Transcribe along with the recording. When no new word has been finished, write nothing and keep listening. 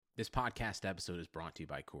This podcast episode is brought to you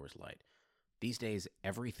by Coors Light. These days,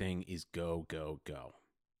 everything is go, go, go.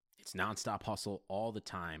 It's nonstop hustle all the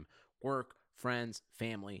time. Work, friends,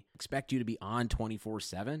 family expect you to be on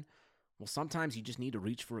 24/7. Well, sometimes you just need to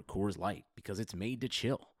reach for a Coors Light because it's made to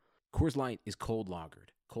chill. Coors Light is cold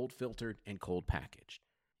lagered, cold filtered, and cold packaged.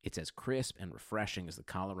 It's as crisp and refreshing as the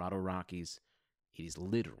Colorado Rockies. It is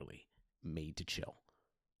literally made to chill.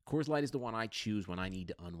 Coors Light is the one I choose when I need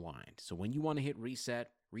to unwind. So when you want to hit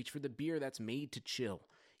reset, reach for the beer that's made to chill.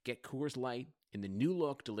 Get Coors Light in the new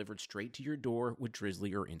look delivered straight to your door with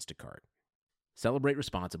Drizzly or Instacart. Celebrate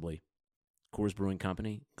responsibly. Coors Brewing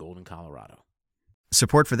Company, Golden, Colorado.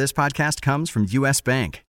 Support for this podcast comes from U.S.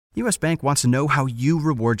 Bank. U.S. Bank wants to know how you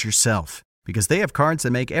reward yourself because they have cards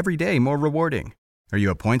that make every day more rewarding. Are you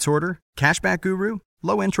a points hoarder, cashback guru,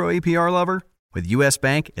 low intro APR lover? With U.S.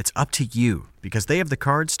 Bank, it's up to you because they have the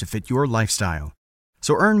cards to fit your lifestyle.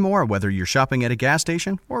 So earn more whether you're shopping at a gas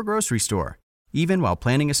station or a grocery store, even while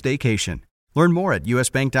planning a staycation. Learn more at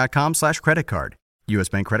usbank.com/credit card. U.S.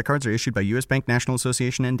 Bank credit cards are issued by U.S. Bank National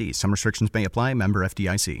Association ND. Some restrictions may apply. Member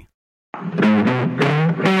FDIC. I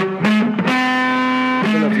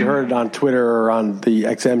don't know if you heard it on Twitter or on the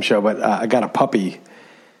XM show, but I got a puppy.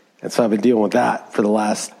 And so I've been dealing with that for the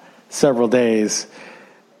last several days.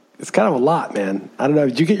 It's kind of a lot, man. I don't know.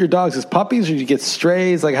 Did you get your dogs as puppies or did you get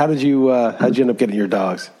strays? Like, how'd you end up getting your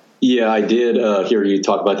dogs? Yeah, I did hear you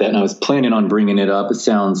talk about that, and I was planning on bringing it up. It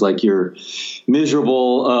sounds like you're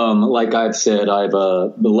miserable. Like I've said, I've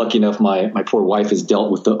been lucky enough. My poor wife has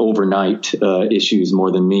dealt with the overnight issues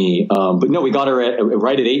more than me. But no, we got her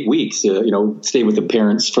right at 8 weeks. Stayed with the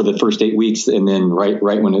parents for the first 8 weeks, and then right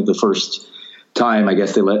when the first time, I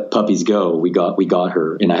guess they let puppies go, we got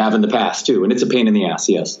her, and I have in the past too. And it's a pain in the ass.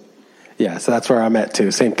 Yes. Yeah, so that's where I'm at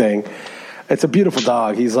too. Same thing. It's a beautiful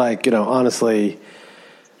dog. He's like, honestly,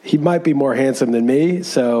 he might be more handsome than me.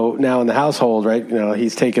 So now in the household, right,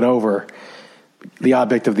 he's taken over the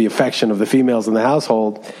object of the affection of the females in the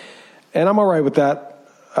household. And I'm all right with that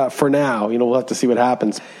for now. We'll have to see what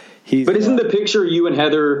happens. But isn't the picture you and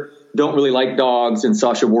Heather don't really like dogs and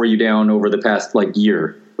Sasha wore you down over the past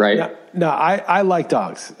year, right? No, I like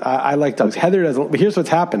dogs. I like dogs. Heather doesn't. But here's what's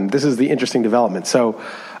happened. This is the interesting development. So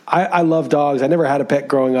I love dogs. I never had a pet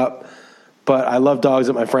growing up, but I love dogs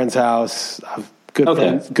at my friend's house. I've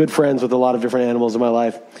good friends with a lot of different animals in my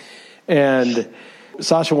life. And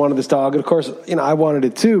Sasha wanted this dog. And of course, I wanted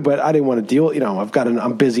it too, but I didn't want to deal,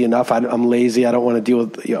 I'm busy enough. I'm lazy. I don't want to deal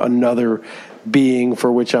with another being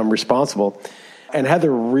for which I'm responsible. And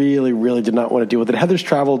Heather really, really did not want to deal with it. I've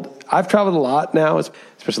traveled a lot now,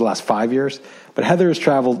 especially the last 5 years, but Heather has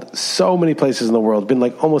traveled so many places in the world, been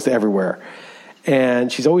almost everywhere.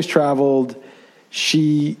 And she's always traveled.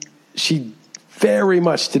 She very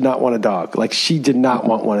much did not want a dog. She did not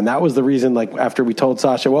want one. And that was the reason, after we told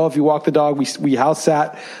Sasha, well, if you walk the dog, we house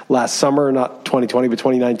sat last summer, not 2020, but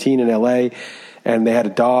 2019 in LA. And they had a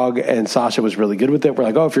dog and Sasha was really good with it. We're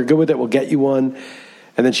like, oh, if you're good with it, we'll get you one.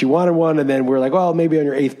 And then she wanted one. And then we're like, well, maybe on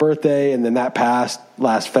your 8th birthday. And then that passed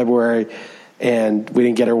last February and we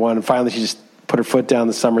didn't get her one. And finally she just put her foot down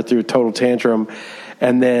this summer through a total tantrum.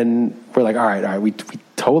 And then we're like, all right. We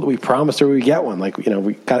promised her we get one.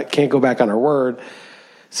 Can't go back on our word.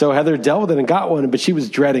 So Heather dealt with it and got one, but she was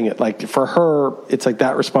dreading it. For her, it's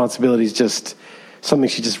that responsibility is just something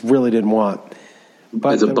she just really didn't want.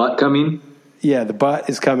 But is a butt coming? Yeah, the butt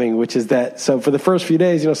is coming, which is that. So for the first few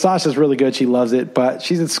days, Sasha's really good. She loves it, but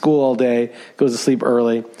she's at school all day, goes to sleep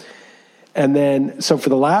early. And then, so for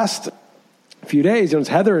the last few days, it's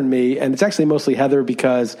Heather and me, and it's actually mostly Heather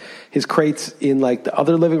because his crate's in the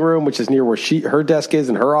other living room, which is near where her desk is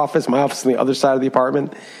and her office. My office is on the other side of the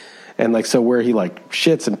apartment. And so where he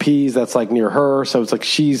shits and pees, that's near her. So it's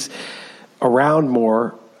she's around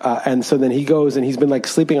more. And so then he goes and he's been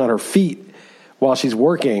sleeping on her feet while she's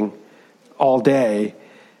working all day.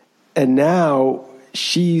 And now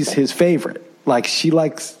she's his favorite. He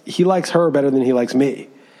likes her better than he likes me.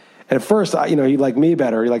 And at first, he liked me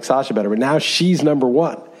better. He liked Sasha better. But now she's number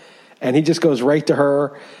one. And he just goes right to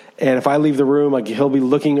her. And if I leave the room, he'll be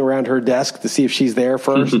looking around her desk to see if she's there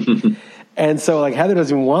first. And so, Heather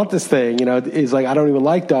doesn't even want this thing. Is I don't even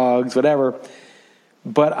like dogs, whatever.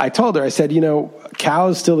 But I told her, I said,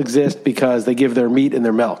 cows still exist because they give their meat and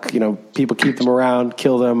their milk. People keep them around,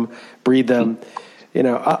 kill them, breed them.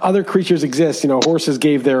 Other creatures exist. Horses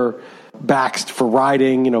gave their backs for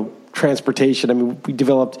riding, transportation. We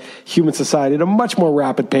developed human society at a much more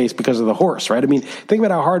rapid pace because of the horse, right? Think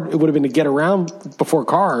about how hard it would have been to get around before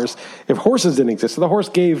cars if horses didn't exist. So the horse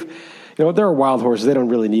gave, there are wild horses. They don't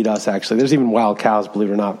really need us, actually. There's even wild cows, believe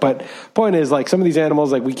it or not. But point is, some of these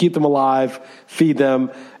animals, we keep them alive, feed them,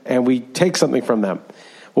 and we take something from them.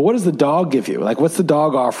 well, what does the dog give you? Like, what's the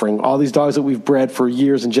dog offering? All these dogs that we've bred for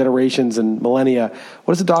years and generations and millennia,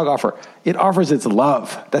 what does the dog offer? It offers its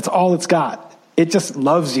love. That's all it's got. It just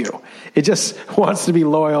loves you. It just wants to be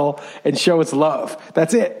loyal and show its love.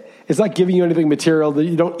 That's it. It's not giving you anything material.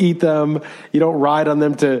 You don't eat them. You don't ride on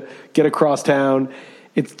them to get across town.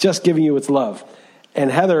 It's just giving you its love. And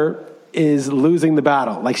Heather is losing the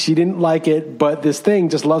battle. Like, she didn't like it, but this thing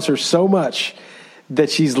just loves her so much that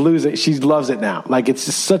she's losing. She loves it now. Like, it's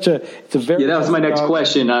just it's a very. Yeah, that was my next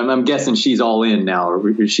question. I'm guessing she's all in now.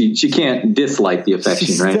 Or she can't dislike the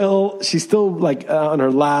affection, right? She's still like on her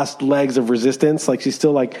last legs of resistance. Like, she's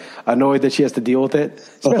still like annoyed that she has to deal with it,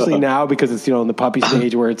 especially now because it's, in the puppy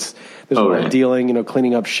stage where there's more dealing,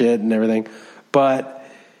 cleaning up shit and everything. But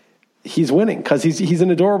he's winning because he's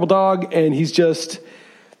an adorable dog, and he's just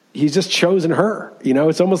chosen her.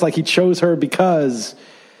 It's almost like he chose her because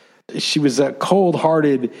she was a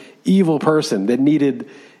cold-hearted, evil person that needed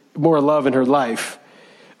more love in her life.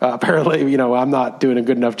 Apparently, I'm not doing a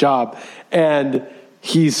good enough job, and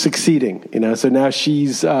he's succeeding. So now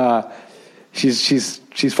she's fallen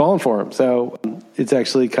for him. So it's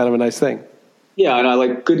actually kind of a nice thing. Yeah, and I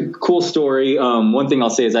like cool story. One thing I'll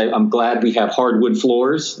say is I'm glad we have hardwood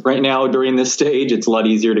floors right now during this stage. It's a lot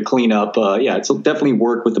easier to clean up. It's definitely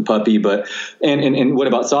work with the puppy. But and what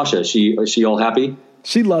about Sasha? Is she all happy?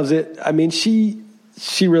 She loves it. I mean, she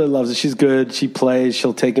really loves it. She's good. She plays.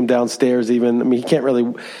 She'll take him downstairs even. I mean, he can't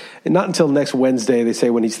really – not until next Wednesday, they say,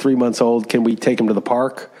 when he's 3 months old, can we take him to the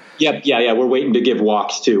park? Yep. Yeah. We're waiting to give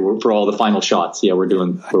walks, too, for all the final shots. Yeah, I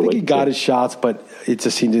think he got his shots, but he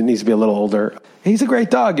needs to be a little older. He's a great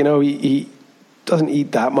dog. He doesn't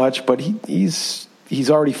eat that much, but he's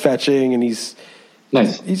already fetching, and he's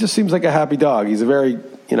nice. He just seems like a happy dog. He's a very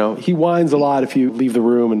 – he whines a lot if you leave the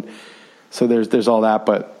room, and – so there's all that,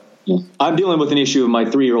 but I'm dealing with an issue. My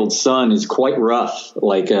 3-year-old son is quite rough.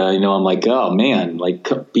 Like, I'm like, oh man, like,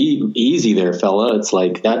 be easy there, fella. It's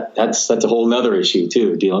like that's a whole nother issue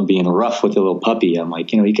too. Being rough with a little puppy. I'm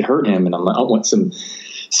like, you could hurt him, and I'm like, I don't want some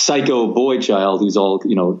psycho boy child who's all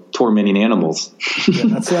tormenting animals.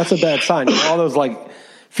 Yeah, that's a bad sign. All those like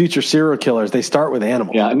future serial killers, they start with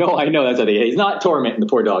animals. Yeah, no, I know that's how he's not tormenting the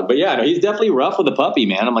poor dog, but he's definitely rough with a puppy,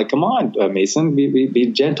 man. I'm like, come on, Mason,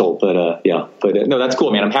 be gentle. But no, that's cool,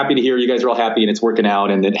 man. I'm happy to hear you guys are all happy and it's working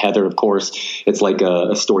out, and that Heather, of course, it's like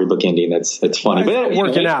a storybook ending. That's funny. But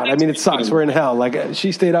working out. I mean, it sucks. We're in hell. Like,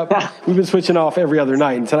 she stayed up. We've been switching off every other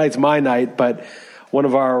night, and tonight's my night. But one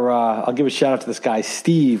of our, I'll give a shout out to this guy,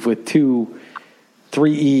 Steve, with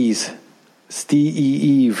 3 E's,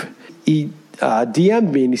 Steve. He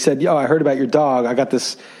DM'd me and he said, I heard about your dog. I got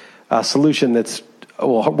this solution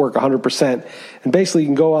will work 100%. And basically you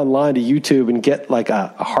can go online to YouTube and get like a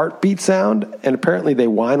heartbeat sound. And apparently they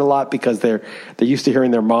whine a lot because they're used to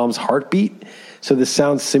hearing their mom's heartbeat. So this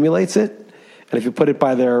sound simulates it. And if you put it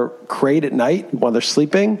by their crate at night while they're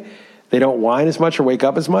sleeping, they don't whine as much or wake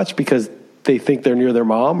up as much because they think they're near their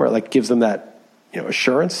mom, or like gives them that,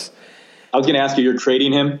 assurance. I was going to ask you, you're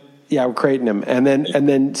crating him? Yeah, we're crating him. And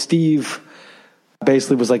then Steve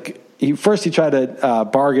basically was like, he tried to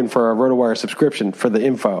bargain for a RotoWire subscription for the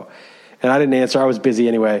info. And I didn't answer. I was busy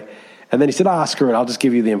anyway. And then he said, screw it. I'll just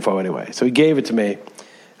give you the info anyway. So he gave it to me,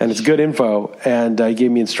 and it's good info. And he gave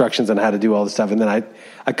me instructions on how to do all this stuff. And then I'm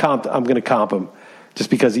going to comp him just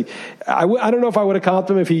because I don't know if I would have comped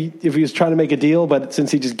him if he was trying to make a deal, but since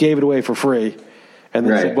he just gave it away for free. And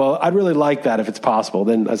then said, well, I'd really like that if it's possible.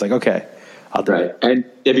 Then I was like, okay, I'll do it. And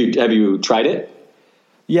have you tried it?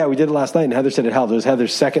 Yeah, we did it last night, and Heather said it helped. It was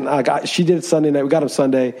Heather's second. She did it Sunday night. We got him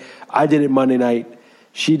Sunday. I did it Monday night.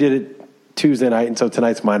 She did it Tuesday night, and so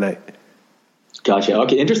tonight's my night. Gotcha.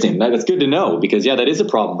 Okay, interesting. That's good to know because, that is a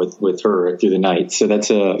problem with her through the night. So that's,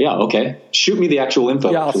 okay. Shoot me the actual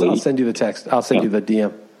info. Yeah, I'll send you the text. I'll send you the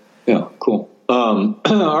DM. Yeah, cool. All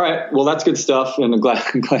right. Well, that's good stuff, and I'm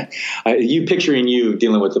glad you picturing you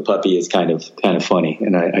dealing with the puppy is kind of funny,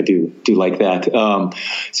 and I do like that.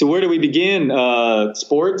 So where do we begin?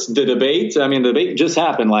 Sports, the debate. I mean, the debate just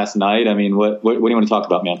happened last night. I mean, what do you want to talk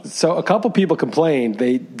about, man? So a couple people complained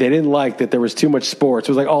they didn't like that there was too much sports.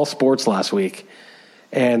 It was like all sports last week,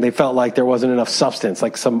 and they felt like there wasn't enough substance,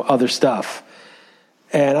 like some other stuff.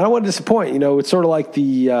 And I don't want to disappoint. It's sort of like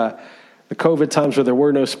the COVID times where there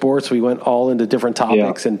were no sports, we went all into different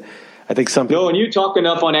topics. And I think some people... No, and you talk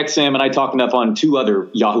enough on XM, and I talk enough on 2 other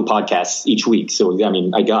Yahoo podcasts each week. So, I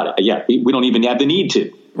mean, I got it. Yeah, we don't even have the need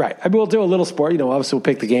to. Right. I mean, we'll do a little sport. Obviously we'll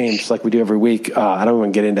pick the games like we do every week. I don't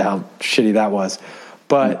even get into how shitty that was.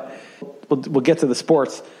 But we'll get to the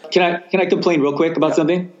sports. Can I complain real quick about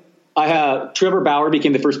something? Trevor Bauer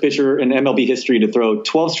became the first pitcher in MLB history to throw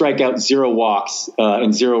 12 strikeouts, 0 walks,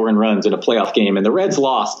 and 0 earned runs in a playoff game. And the Reds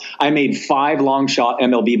lost. I made 5 long shot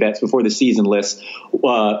MLB bets before the season list.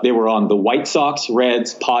 They were on the White Sox,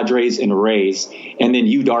 Reds, Padres, and Rays, and then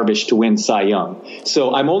Yu Darvish to win Cy Young.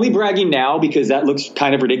 So I'm only bragging now because that looks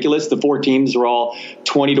kind of ridiculous. The 4 teams are all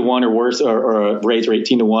 20-1 or worse, or Rays are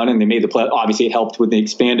 18-1, and they made the play. Obviously, it helped when they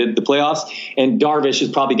expanded the playoffs. And Darvish is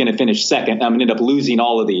probably going to finish second. I'm going to end up losing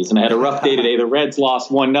all of these. And I had a rough day today. The Reds lost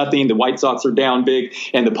 1-0. The White Sox are down big,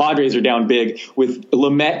 and the Padres are down big with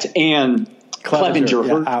Lamet and Clevenger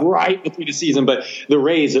right between the season. But the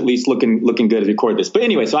Rays at least looking good to record this. But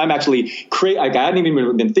anyway, so I'm actually I hadn't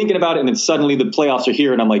even been thinking about it, and then suddenly the playoffs are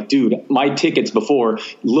here, and I'm like, dude, my tickets before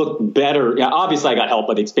look better. Yeah, obviously I got help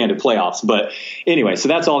by the expanded playoffs, but anyway, so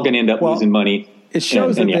that's all going to end up losing money. It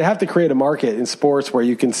shows that they have to create a market in sports where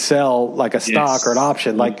you can sell like a stock or an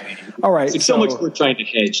option. Like, all right. It's so much we're trying to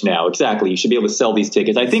hedge now. Exactly. You should be able to sell these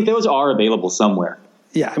tickets. I think those are available somewhere.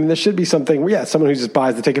 Yeah. I mean, there should be something. Yeah. Someone who just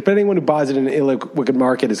buys the ticket, but anyone who buys it in an illiquid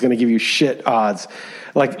market is going to give you shit odds.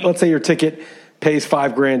 Like, let's say your ticket pays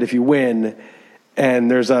 $5,000 if you win,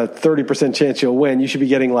 and there's a 30% chance you'll win. You should be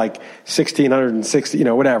getting like 1,660,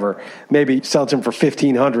 whatever. Maybe sell it to him for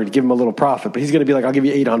 1,500, give him a little profit, but he's going to be like, I'll give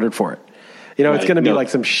you 800 for it. It's going to be like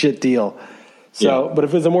some shit deal. So, but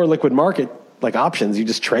if it was a more liquid market, like options, you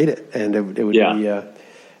just trade it, and it would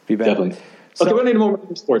be better. Definitely. So, okay, we need more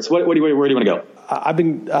sports. Where do you want to go? I've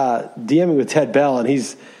been DMing with Ted Bell, and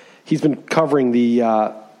he's been covering the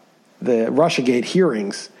Russiagate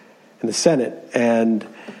hearings in the Senate, and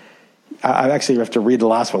I actually have to read the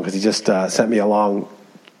last one because he just sent me a long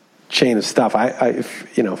chain of stuff.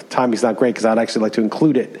 If timing's not great because I'd actually like to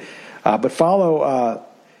include it, but follow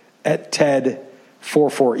at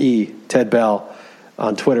Ted44E, Ted Bell,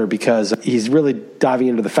 on Twitter, because he's really diving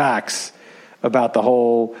into the facts about the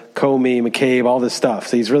whole Comey, McCabe, all this stuff.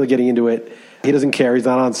 So he's really getting into it. He doesn't care. He's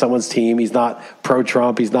not on someone's team. He's not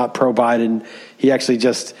pro-Trump. He's not pro-Biden. He actually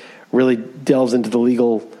just really delves into the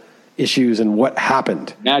legal issues and what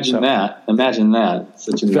happened. Imagine that.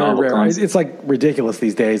 Such a novel concept. It's like ridiculous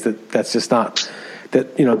these days that's just not,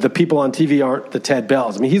 that, the people on TV aren't the Ted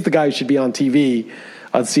Bells. I mean, he's the guy who should be on TV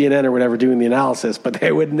on CNN or whatever doing the analysis, but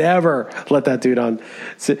they would never let that dude on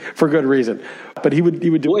for good reason. But he would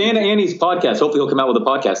do. Well, Andy's podcast. Hopefully, he'll come out with a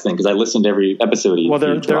podcast thing because I listened to every episode.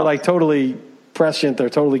 They're like totally prescient. They're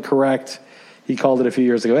totally correct. He called it a few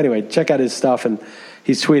years ago. Anyway, check out his stuff, and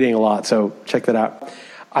he's tweeting a lot, so check that out.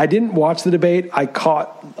 I didn't watch the debate. I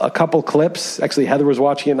caught a couple clips. Actually, Heather was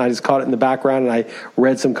watching it, and I just caught it in the background, and I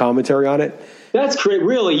read some commentary on it. That's crazy.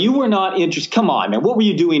 Really? You were not interested? Come on, man. What were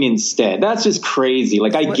you doing instead? That's just crazy.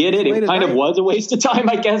 Like, I get it. It kind of was a waste of time,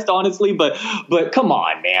 I guess, honestly. But come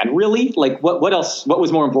on, man. Really? Like, what else? What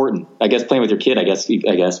was more important? I guess playing with your kid, I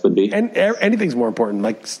guess would be. And anything's more important.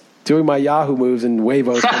 Like doing my Yahoo moves and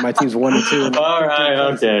Wavos when my team's 1-2. All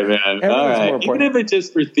right. Okay, man. All right. Even if it's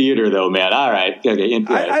just for theater, though, man. All right. Okay.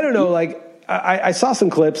 I don't know. Like, I saw some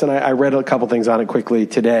clips, and I read a couple things on it quickly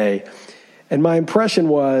today. And my impression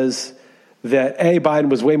was that Biden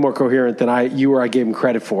was way more coherent than I gave him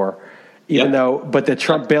credit for, but that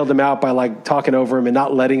Trump bailed him out by like talking over him and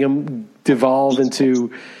not letting him devolve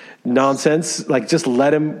into nonsense. Like, just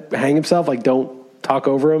let him hang himself. Like, don't talk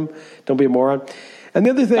over him. Don't be a moron. And the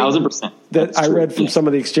other thing 1,000%. that I read from some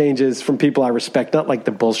of the exchanges from people I respect, not like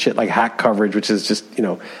the bullshit like hack coverage, which is just,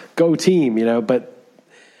 go team, but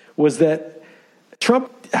was that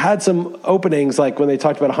Trump had some openings like when they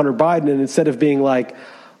talked about Hunter Biden, and instead of being like,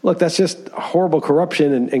 look, that's just horrible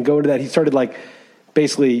corruption, and go into that, he started like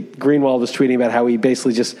basically Greenwald was tweeting about how he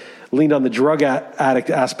basically just leaned on the drug addict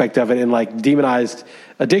aspect of it and like demonized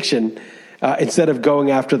addiction instead of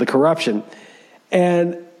going after the corruption.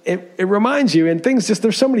 And it reminds you, and things just,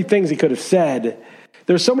 there's so many things he could have said.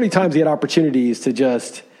 There's so many times he had opportunities to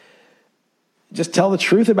just tell the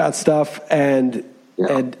truth about stuff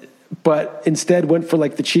but instead went for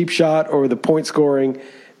like the cheap shot or the point scoring.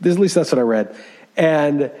 At least that's what I read.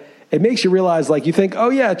 And it makes you realize, like, you think, oh,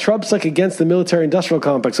 yeah, Trump's like against the military-industrial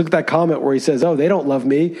complex. Look at that comment where he says, oh, they don't love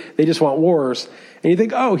me. They just want wars. And you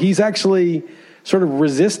think, oh, he's actually sort of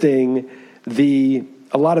resisting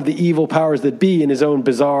a lot of the evil powers that be in his own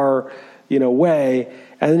bizarre, way.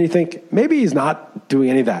 And then you think, maybe he's not doing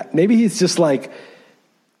any of that. Maybe he's just like,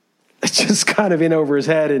 just kind of in over his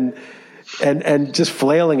head and just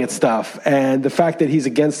flailing at stuff. And the fact that he's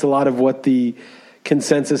against a lot of what the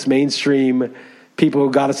consensus mainstream people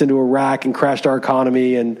who got us into Iraq and crashed our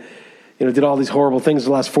economy and, did all these horrible things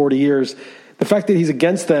the last 40 years. The fact that he's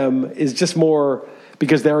against them is just more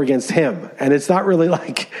because they're against him. And it's not really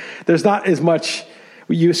like, there's not as much,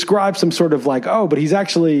 you ascribe some sort of like, oh, but he's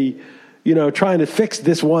actually, trying to fix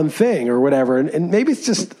this one thing or whatever. And maybe it's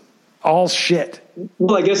just all shit.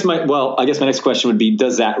 Well, I guess my next question would be,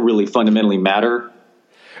 does that really fundamentally matter?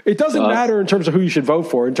 It doesn't matter in terms of who you should vote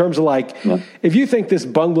for. In terms of if you think this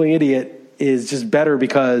bungling idiot is just better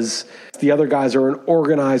because the other guys are an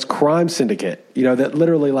organized crime syndicate, that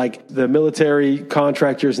literally like the military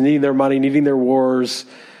contractors needing their money, needing their wars,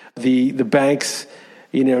 the banks,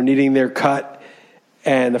 needing their cut,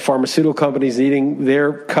 and the pharmaceutical companies needing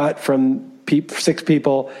their cut from 6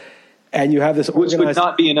 people. And you have this organized... Which would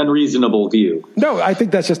not be an unreasonable view. No, I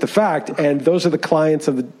think that's just a fact. And those are the clients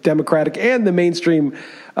of the Democratic and the mainstream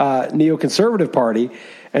neoconservative party.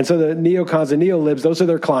 And so the neocons and neolibs, those are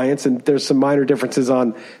their clients. And there's some minor differences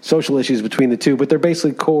on social issues between the two. But they're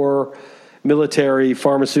basically core military,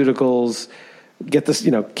 pharmaceuticals, get this,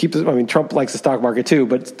 keep this... I mean, Trump likes the stock market too,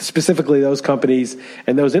 but specifically those companies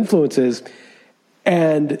and those influences.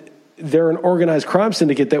 And they're an organized crime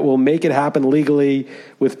syndicate that will make it happen legally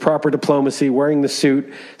with proper diplomacy, wearing the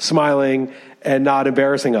suit, smiling, and not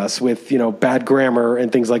embarrassing us with, bad grammar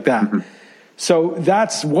and things like that. Mm-hmm. So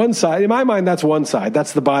that's one side. In my mind, that's one side.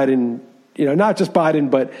 That's the Biden, not just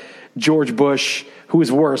Biden, but George Bush, who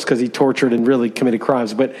was worse because he tortured and really committed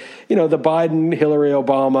crimes. But, the Biden, Hillary,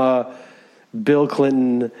 Obama, Bill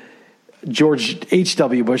Clinton, George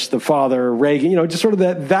H.W. Bush, the father, Reagan, just sort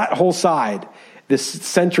of that whole side. This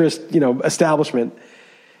centrist, establishment.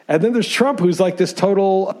 And then there's Trump, who's like this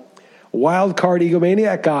total wild card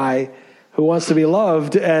egomaniac guy who wants to be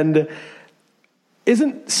loved and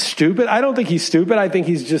isn't stupid. I don't think he's stupid. I think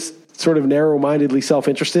he's just sort of narrow-mindedly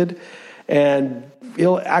self-interested. And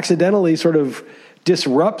he'll accidentally sort of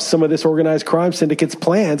disrupt some of this organized crime syndicate's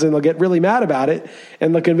plans, and they'll get really mad about it,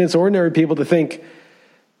 and they'll convince ordinary people to think,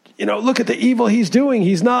 look at the evil he's doing.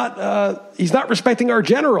 He's not respecting our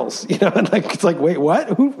generals, and it's like, wait,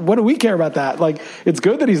 what? What do we care about that? Like, it's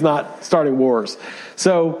good that he's not starting wars.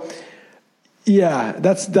 So yeah,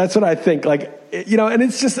 that's what I think. Like, and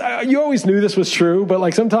it's just, you always knew this was true, but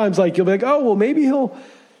like sometimes like you'll be like, oh, well, maybe he'll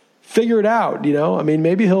figure it out. I mean,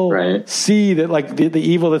 maybe he'll see that like the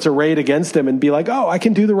evil that's arrayed against him and be like, oh, I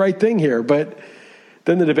can do the right thing here. But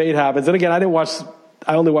then the debate happens. And again, I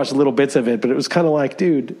only watched little bits of it, but it was kind of like,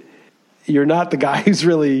 dude, you're not the guy who's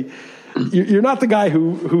really, you're not the guy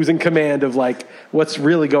who's in command of like what's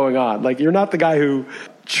really going on. Like, you're not the guy who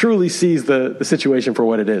truly sees the situation for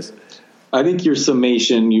what it is. I think your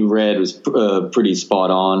summation you read was pretty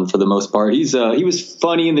spot on for the most part. He was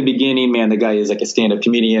funny in the beginning, man. The guy is like a stand-up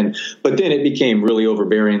comedian, but then it became really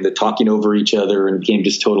overbearing, the talking over each other, and became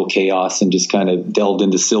just total chaos and just kind of delved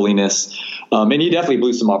into silliness. And he definitely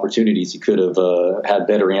blew some opportunities. He could have had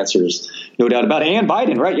better answers, no doubt about it. And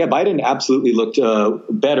Biden, right? Yeah, Biden absolutely looked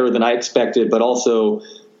better than I expected, but also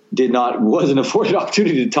wasn't afforded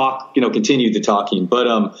opportunity to talk, continue the talking.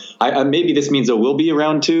 But I maybe this means there will be a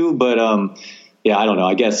round 2, but yeah, I don't know.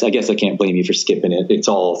 I guess I can't blame you for skipping it. It's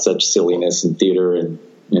all such silliness and theater and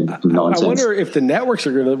nonsense. I wonder if the networks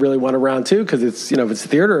are going to really want a round 2, because it's, if it's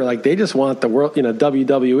theater, like they just want the world,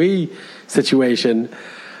 WWE situation.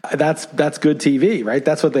 That's good TV, right?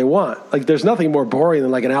 That's what they want. Like, there's nothing more boring than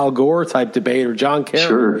like an Al Gore type debate or John Kerry.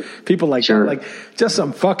 Sure. People like that, like just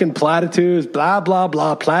some fucking platitudes, blah, blah,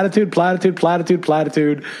 blah, platitude.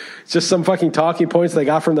 Just some fucking talking points they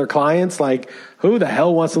got from their clients. Like, who the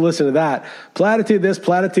hell wants to listen to that? Platitude this,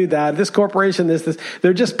 platitude that, this corporation, this.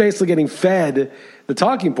 They're just basically getting fed the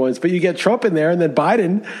talking points. But you get Trump in there, and then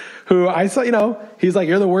Biden, who I saw, he's like,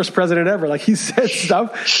 you're the worst president ever. Like, he said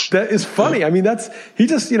stuff that is funny. I mean,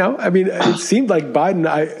 it seemed like Biden,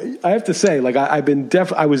 I have to say, like,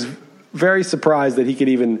 I was very surprised that he could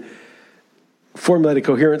even formulate a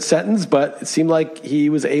coherent sentence, but it seemed like he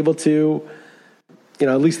was able to,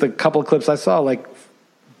 at least the couple of clips I saw, like,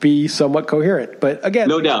 be somewhat coherent. But again,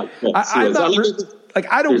 no doubt. Yes,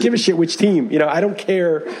 I don't give a shit which team, I don't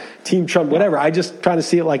care, Team Trump, whatever. I just try to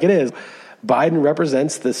see it like it is. Biden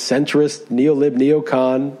represents the centrist, neolib,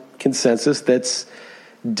 neocon consensus that's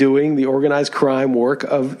doing the organized crime work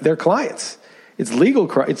of their clients. It's legal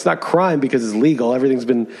crime. It's not crime because it's legal. Everything's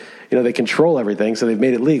been, they control everything, so they've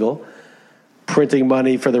made it legal. Printing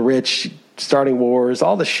money for the rich, starting wars,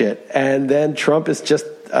 all the shit. And then Trump is just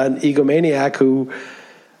an egomaniac who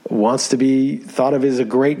wants to be thought of as a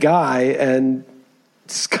great guy, and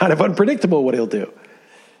it's kind of unpredictable what he'll do.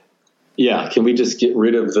 Yeah, can we just get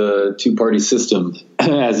rid of the two-party system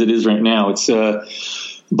as it is right now? It's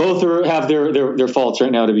both have their faults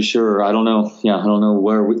right now, to be sure. I don't know. Yeah, I don't know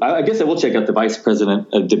where I guess I will check out the vice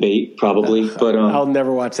president debate probably, but I'll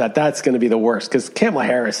never watch that. That's going to be the worst, because Kamala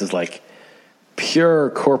Harris is like pure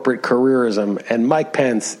corporate careerism, and Mike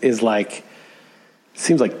Pence is like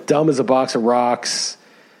seems like dumb as a box of rocks.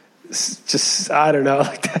 It's just, I don't know.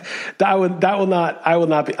 Like I will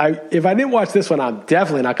not be. If I didn't watch this one, I'm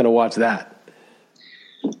definitely not going to watch that.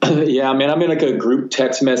 Yeah, man, I'm in like a group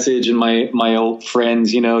text message, and my old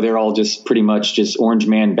friends, they're all just pretty much just orange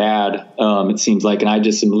man bad. It seems like, and I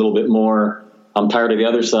just am a little bit more. I'm tired of the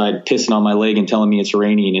other side pissing on my leg and telling me it's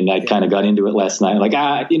raining, and I kind of got into it last night. Like,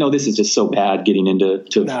 this is just so bad getting into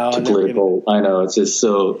political. I know, it's just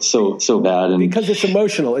so bad, and because it's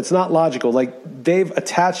emotional, it's not logical. Like, they've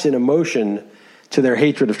attached an emotion to their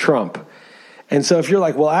hatred of Trump. And so if you're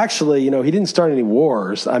like, well, actually, he didn't start any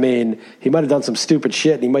wars. I mean, he might have done some stupid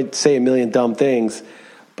shit, and he might say a million dumb things,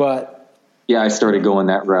 but yeah, I started going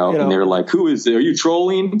that route, and they were like, "Who is it? Are you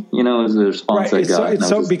trolling?" Is the response I got. It's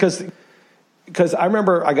so because I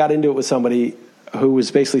remember I got into it with somebody who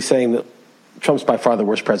was basically saying that Trump's by far the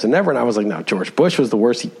worst president ever, and I was like, no, George Bush was the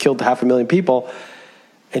worst. He killed 500,000 people,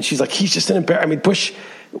 and she's like, he's just an embarrassment. I mean, Bush,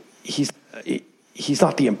 he's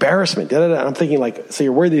not the embarrassment. And I'm thinking, like, so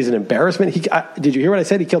you're worried that he's an embarrassment? Did you hear what I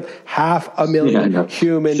said? He killed 500,000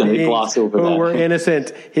 human beings who were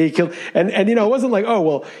innocent. He killed, and it wasn't like, oh,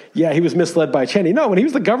 well, yeah, he was misled by Cheney. No, when he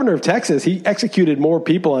was the governor of Texas, he executed more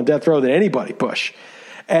people on death row than anybody, Bush.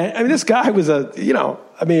 And I mean, this guy was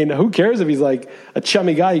who cares if he's like a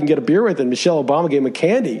chummy guy you can get a beer with, and Michelle Obama gave him a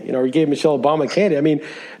candy, or he gave Michelle Obama a candy. I mean,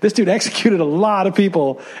 this dude executed a lot of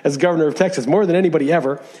people as governor of Texas, more than anybody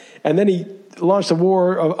ever. And then he launched a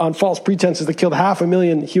war on false pretenses that killed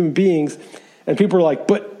 500,000 human beings. And people are like,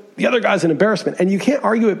 but the other guy's an embarrassment. And you can't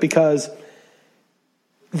argue it, because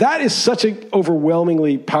that is such an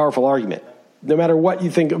overwhelmingly powerful argument. No matter what you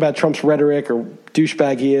think about Trump's rhetoric or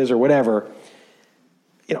douchebag he is or whatever,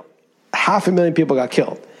 500,000 people got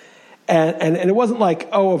killed. And it wasn't like,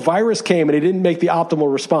 oh, a virus came and it didn't make the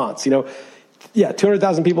optimal response.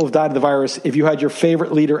 200,000 people have died of the virus. If you had your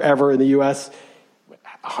favorite leader ever in the U.S.,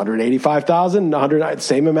 185,000, 100,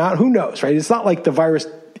 same amount, who knows, right? It's not like the virus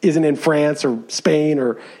isn't in France or Spain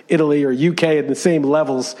or Italy or UK at the same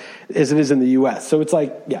levels as it is in the U.S. So it's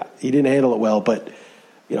like, yeah, he didn't handle it well, but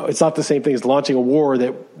it's not the same thing as launching a war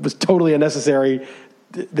that was totally unnecessary,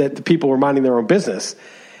 that the people were minding their own business.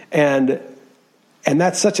 And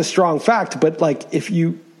that's such a strong fact. But like, if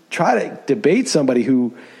you try to debate somebody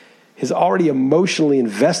who is already emotionally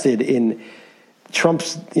invested in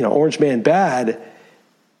Trump's, orange man bad,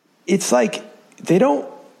 it's like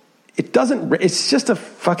it's just a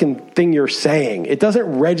fucking thing you're saying. It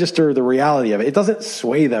doesn't register the reality of it. It doesn't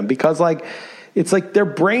sway them, because it's like their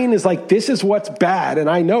brain is like, this is what's bad and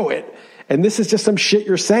I know it, and this is just some shit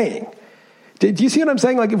you're saying. Do you see what I'm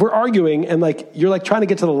saying? Like, if we're arguing and like you're like trying to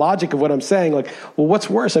get to the logic of what I'm saying, like, well, what's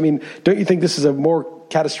worse? I mean, don't you think this is a more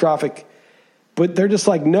catastrophic? But they're just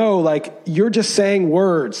like, no, like, you're just saying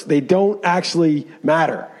words. They don't actually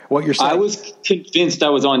matter what you're saying. I was convinced I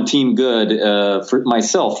was on team good for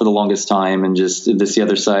myself for the longest time, and just the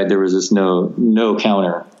other side, there was just no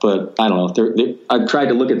counter. But I don't know. I've tried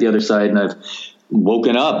to look at the other side, and I've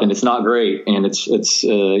woken up, and it's not great. And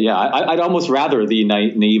I'd almost rather the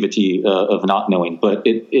naivety of not knowing, but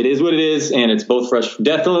it is what it is. And it's both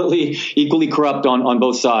definitely equally corrupt on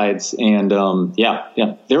both sides. And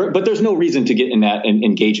but there's no reason to get in that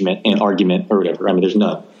engagement and argument or whatever. I mean, there's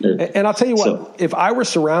none. And I'll tell you what, if I were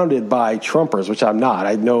surrounded by Trumpers, which I'm not,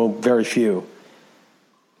 I know very few,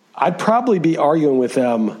 I'd probably be arguing with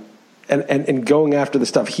them and going after the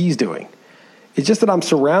stuff he's doing. It's just that I'm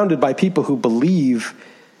surrounded by people who believe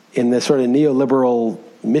in this sort of neoliberal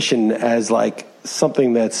mission as like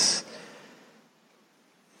something that's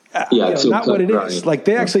not what it is. Like,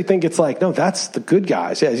 they actually think it's like, no, that's the good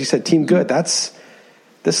guys. Yeah, as you said, team good. This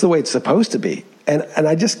is the way it's supposed to be. And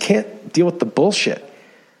I just can't deal with the bullshit.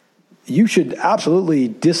 You should absolutely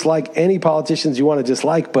dislike any politicians you want to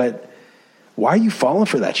dislike, but why are you falling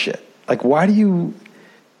for that shit? Like, why do you?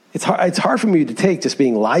 It's hard for me to take just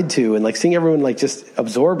being lied to and like seeing everyone like just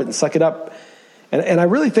absorb it and suck it up. And I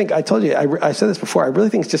really think, I told you, I said this before, I really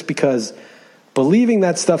think it's just because believing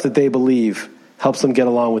that stuff that they believe helps them get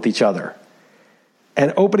along with each other.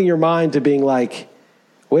 And opening your mind to being like,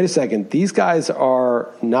 wait a second, these guys are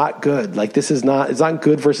not good. Like, it's not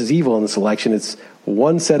good versus evil in this election. It's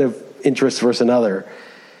one set of interests versus another.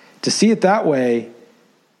 To see it that way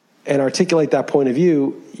and articulate that point of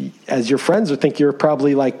view, as your friends would think you're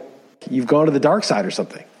probably like, you've gone to the dark side or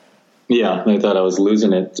something. Yeah, they thought I was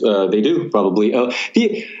losing it. They do, probably. I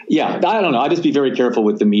don't know. I just be very careful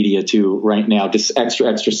with the media, too, right now. Just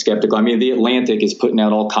extra skeptical. I mean, The Atlantic is putting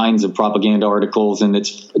out all kinds of propaganda articles, and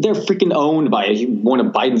they're freaking owned by one of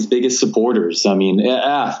Biden's biggest supporters. I mean,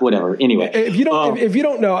 whatever. Anyway. If you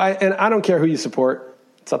don't know, I don't care who you support.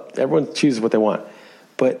 It's up. Everyone chooses what they want.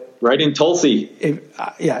 But right in Tulsi.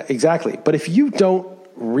 Yeah, exactly. But if you don't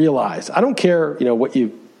realize, I don't care, what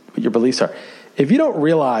your beliefs are. If you don't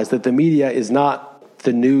realize that the media is not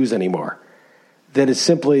the news anymore, that is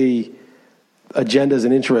simply agendas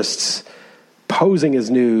and interests posing as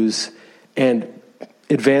news and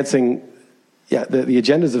advancing the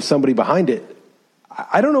agendas of somebody behind it,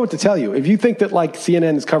 I don't know what to tell you. If you think that like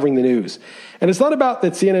CNN is covering the news, and it's not about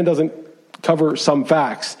that CNN doesn't cover some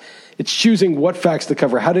facts, it's choosing what facts to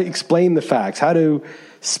cover, how to explain the facts, how to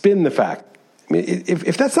spin the fact. I mean,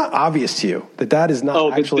 if that's not obvious to you, that is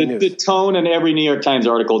not actually news. The tone in every New York Times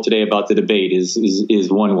article today about the debate is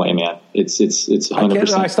one way, man. It's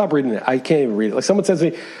 100%. I stopped reading it. I can't even read it. Like someone says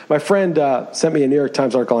to me, my friend sent me a New York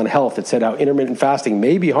Times article on health. It said how intermittent fasting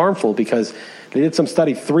may be harmful because they did some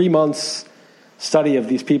study, 3 months study of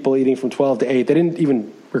these people eating from 12 to 8. They didn't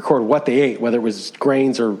even record what they ate, whether it was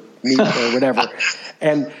grains or meat or whatever.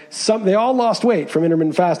 And they all lost weight from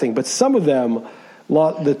intermittent fasting, but some of them,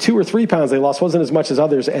 the 2 or 3 pounds they lost wasn't as much as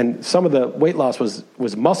others, and some of the weight loss was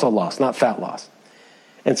muscle loss, not fat loss.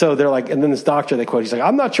 And so they're like, and then this doctor they quote, he's like,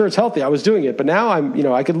 I'm not sure it's healthy. I was doing it, but now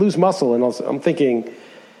I could lose muscle. And I'm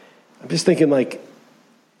just thinking like,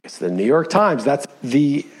 it's the New York Times. That's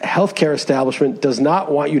the healthcare establishment does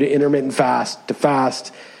not want you to intermittent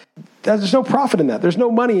fast. There's no profit in that. There's no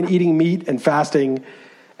money in eating meat and fasting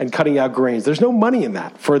and cutting out grains. There's no money in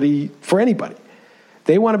that for anybody.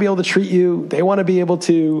 They want to be able to treat you. They want to be able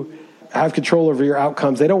to have control over your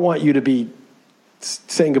outcomes. They don't want you to be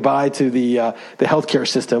saying goodbye to the healthcare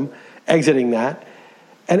system, exiting that.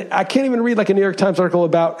 And I can't even read like a New York Times article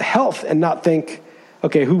about health and not think,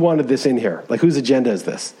 okay, who wanted this in here? Like, whose agenda is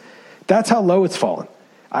this? That's how low it's fallen.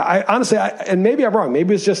 I honestly, and maybe I'm wrong.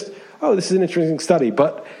 Maybe it's just, this is an interesting study.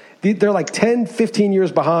 But they're like 10, 15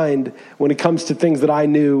 years behind when it comes to things that I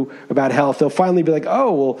knew about health. They'll finally be like,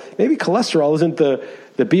 maybe cholesterol isn't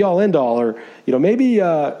the be-all, end-all. Or, maybe,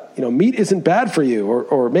 meat isn't bad for you.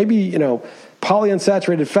 Or maybe,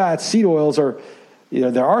 polyunsaturated fats, seed oils, or,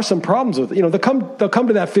 there are some problems with, they'll come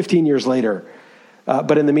to that 15 years later.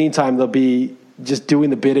 But in the meantime, they'll be just doing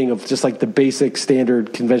the bidding of just like the basic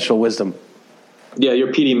standard conventional wisdom. Yeah, your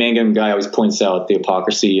PD Mangum guy always points out the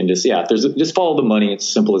hypocrisy and just follow the money. It's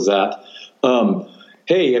simple as that.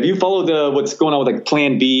 Hey, have you followed what's going on with like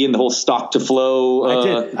Plan B and the whole stock to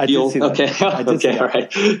flow I deal? did see that. Okay, all right.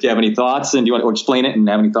 Do you have any thoughts? And do you want to explain it and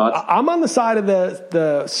have any thoughts? I'm on the side of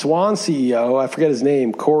the Swan CEO. I forget his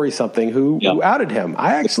name, Corey something, who outed him.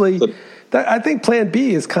 I think Plan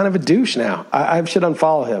B is kind of a douche now. I should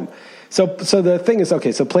unfollow him. So the thing is,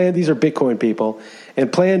 these are Bitcoin people,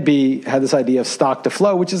 and Plan B had this idea of stock to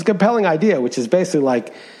flow, which is a compelling idea, which is basically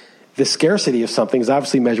like the scarcity of something is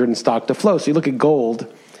obviously measured in stock to flow. So you look at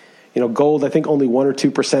gold, gold, I think only 1 or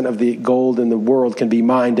 2% of the gold in the world can be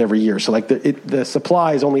mined every year. So like the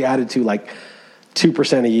supply is only added to like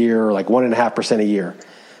 2% a year or like 1.5% a year.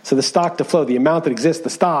 So the stock to flow, the amount that exists, the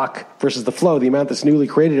stock versus the flow, the amount that's newly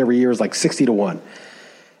created every year is like 60 to 1.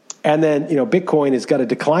 And then, Bitcoin has got a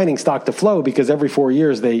declining stock to flow because every 4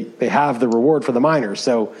 years they have the reward for the miners.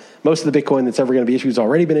 So most of the Bitcoin that's ever going to be issued has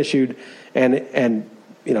already been issued, and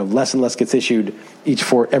less and less gets issued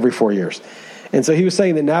every 4 years. And so he was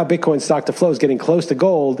saying that now Bitcoin stock to flow is getting close to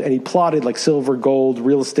gold, and he plotted like silver, gold,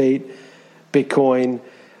 real estate, Bitcoin,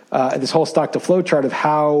 this whole stock to flow chart of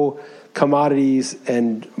how commodities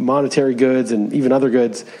and monetary goods and even other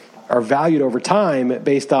goods are valued over time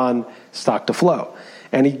based on stock to flow.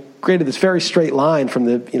 And he created this very straight line from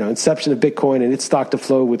the inception of Bitcoin and its stock to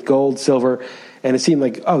flow with gold, silver, and it seemed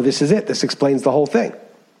like, this is it. This explains the whole thing.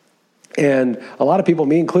 And a lot of people,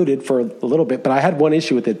 me included, for a little bit, but I had one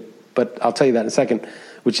issue with it, but I'll tell you that in a second,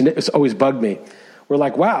 which has always bugged me. We're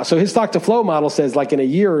like, wow, so his stock to flow model says like in a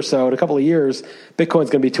year or so, in a couple of years, Bitcoin's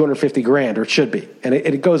going to be 250 grand, or it should be. And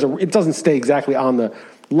it doesn't stay exactly on the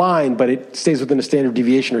line, but it stays within a standard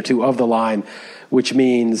deviation or two of the line, which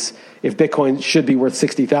means if Bitcoin should be worth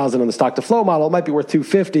 60,000 on the stock to flow model, it might be worth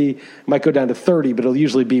 250, it might go down to 30, but it'll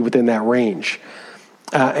usually be within that range.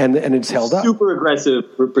 And it's held up. Super aggressive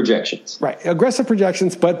projections. Right. Aggressive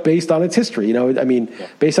projections, but based on its history,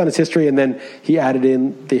 based on its history. And then he added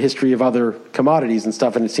in the history of other commodities and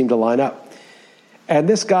stuff, and it seemed to line up. And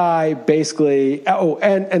this guy basically,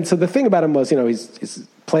 and so the thing about him was, his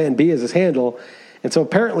Plan B is his handle. And so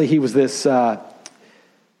apparently he was this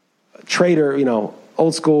trader,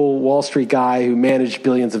 old school Wall Street guy who managed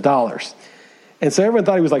billions of dollars. And so everyone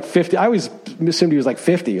thought he was like 50. I always assumed he was like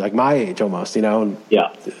 50, like my age almost, And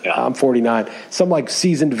yeah. I'm 49. Some like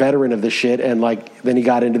seasoned veteran of this shit. And then he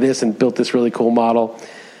got into this and built this really cool model.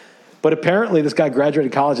 But apparently this guy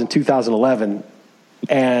graduated college in 2011.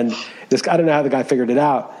 And I don't know how the guy figured it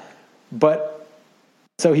out. But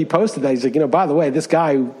So he posted that. He's like, by the way, this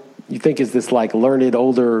guy who you think is this like learned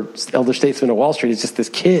elder statesman of Wall Street is just this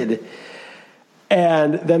kid.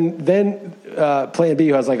 And then Plan B,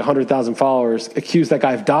 who has like 100,000 followers, accused that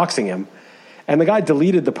guy of doxing him. And the guy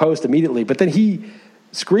deleted the post immediately. But then he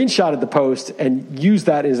screenshotted the post and used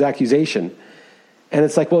that in his accusation. And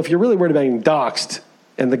it's like, well, if you're really worried about being doxed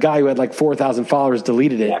and the guy who had like 4,000 followers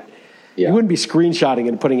deleted it, you wouldn't be screenshotting it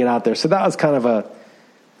and putting it out there. So that was kind of a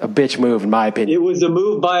bitch move, in my opinion. It was a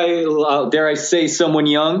move by, dare I say, someone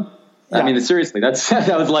young. Yeah. I mean, seriously,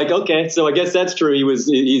 that was like, okay, so I guess that's true.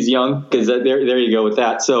 He's young, because there you go with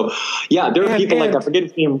that. So, yeah, there are people like, I forget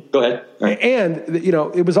his name. Go ahead. Right. And,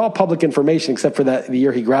 it was all public information except for the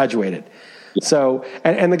year he graduated. Yeah. So,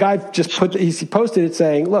 and the guy just he posted it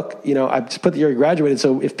saying, look, I just put the year he graduated.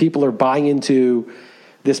 So if people are buying into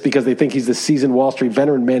this because they think he's the seasoned Wall Street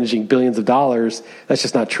veteran managing billions of dollars, that's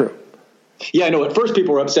just not true. Yeah, I know. At first,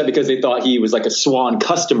 people were upset because they thought he was like a swan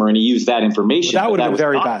customer and he used that information. That would have been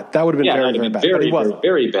very bad. That would have been very bad.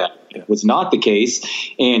 Very bad. It was not the case.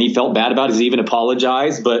 And he felt bad about it. He even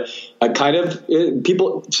apologized. But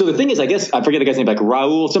people. So the thing is, I guess, I forget the guy's name, like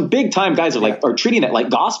Raul. Some big time guys are treating it like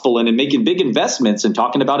gospel and making big investments and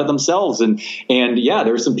talking about it themselves. And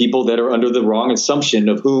there are some people that are under the wrong assumption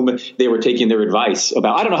of whom they were taking their advice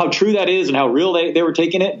about. I don't know how true that is and how real they were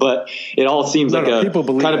taking it, but it all seems like a kind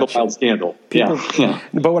of a wild scandal.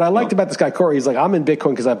 But what I liked about this guy, Corey, he's like, I'm in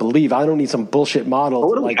Bitcoin because I believe. I don't need some bullshit model.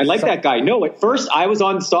 Totally. I like that guy. No, at first I was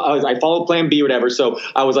I followed Plan B or whatever, so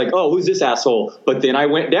I was like, oh, who's this asshole? But then I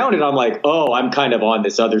went down and I'm like, oh, I'm kind of on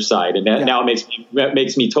this other side, and now it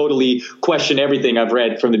makes me totally question everything I've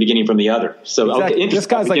read from the beginning from the other. So exactly. This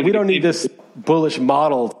guy's like, we don't need this bullish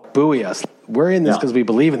model to buoy us. We're in this because we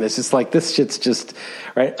believe in this. It's like, this shit's just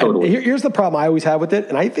right. Totally. Here's the problem I always have with it,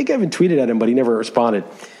 and I think I even tweeted at him, but he never responded.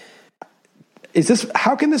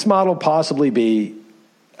 How can this model possibly be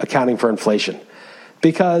accounting for inflation?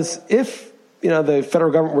 Because if the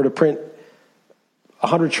federal government were to print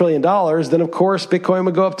 $100 trillion, then of course Bitcoin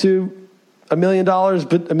would go up to $1 million,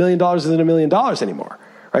 but $1 million isn't $1 million anymore,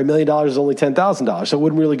 right? $1 million is only $10,000, so it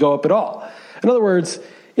wouldn't really go up at all. In other words,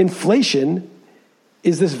 inflation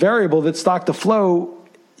is this variable that stock to flow.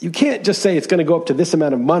 You can't just say it's going to go up to this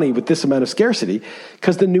amount of money with this amount of scarcity,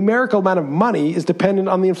 because the numerical amount of money is dependent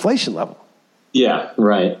on the inflation level. Yeah,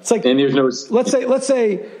 right. It's like, and there's no. Let's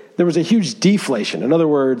say there was a huge deflation. In other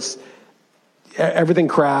words, everything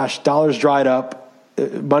crashed, dollars dried up,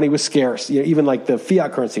 money was scarce. Even like the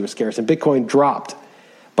fiat currency was scarce, and Bitcoin dropped,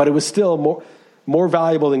 but it was still more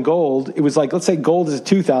valuable than gold. It was like, let's say gold is at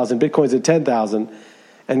 2,000, Bitcoin's at 10,000,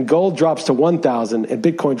 and gold drops to 1,000, and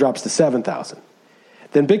Bitcoin drops to 7,000.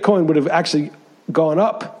 Then Bitcoin would have actually gone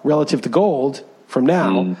up relative to gold from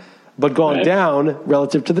now, but gone down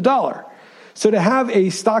relative to the dollar. So to have a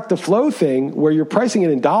stock to flow thing where you're pricing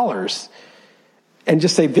it in dollars and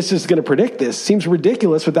just say this is going to predict this seems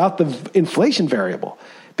ridiculous without the inflation variable,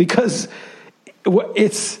 because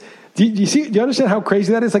it's. Do you understand how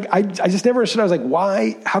crazy that is? Like I just never understood. I was like,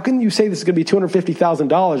 why? How can you say this is going to be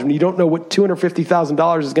 $250,000 when you don't know what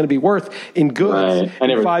 $250,000 is going to be worth in goods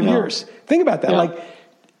in 5 years? Think about that. Yeah. Like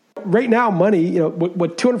right now, money.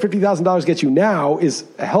 What $250,000 gets you now is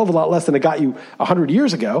a hell of a lot less than it got you 100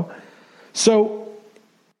 years ago. So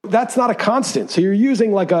that's not a constant. So you're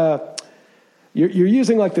using like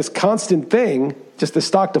this constant thing, just the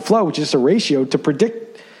stock to flow, which is just a ratio to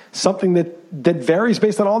predict something that varies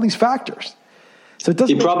based on all these factors. So it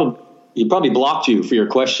doesn't. He probably blocked you for your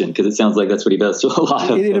question, because it sounds like that's what he does to a lot of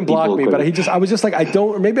people. He didn't block me, but I was just like, I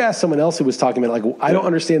don't. Maybe I asked someone else who was talking about like, I don't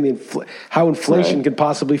understand how inflation could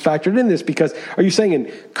possibly factor in this, because are you saying in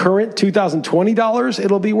current 2020 dollars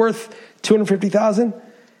it'll be worth $250,000?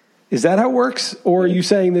 Is that how it works? Or are you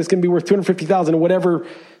saying there's going to be worth $250,000 or whatever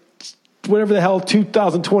the hell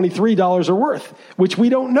 2023 dollars are worth, which we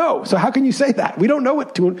don't know. So how can you say that? We don't know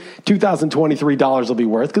what 2023 dollars will be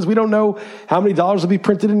worth, because we don't know how many dollars will be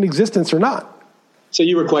printed in existence or not. So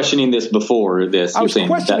you were questioning this before this? I was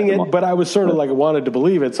questioning it, but I was sort of like wanted to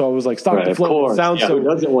believe it. So I was like, stock to flow. Sounds so. Who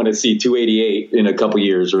doesn't want to see 288 in a couple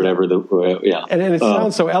years or whatever? And it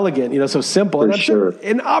sounds so elegant, so simple. And I'm sure.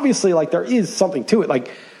 And obviously, like there is something to it, like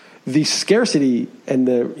the scarcity and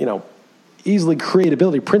the easily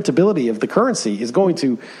creatability, printability of the currency is going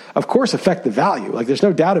to, of course, affect the value. Like there's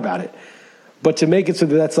no doubt about it. But to make it so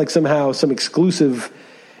that that's like somehow some exclusive,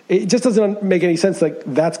 it just doesn't make any sense. Like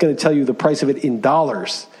that's going to tell you the price of it in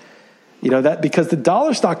dollars. That because the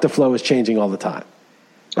dollar stock to flow is changing all the time.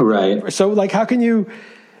 Right. So like how can you,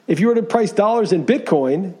 if you were to price dollars in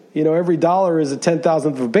Bitcoin, every dollar is a 10,000th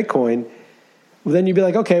of a Bitcoin. Well, then you'd be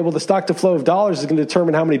like, okay, well, the stock to flow of dollars is going to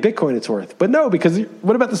determine how many Bitcoin it's worth. But no, because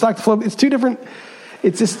what about the stock to flow? It's two different.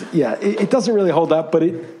 it's just, it doesn't really hold up, but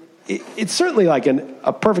it's certainly like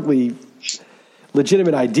a perfectly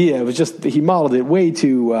legitimate idea. It was just he modeled it way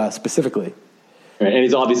too specifically. Right. And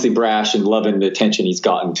he's obviously brash and loving the attention he's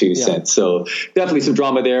gotten to since. So definitely some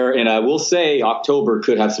drama there. And I will say October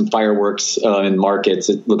could have some fireworks in markets.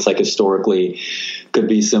 It looks like historically could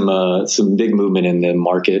be some big movement in the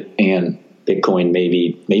market, and Bitcoin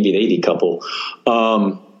maybe they decouple.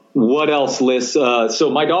 What else, Liss?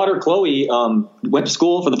 So my daughter Chloe went to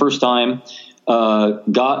school for the first time,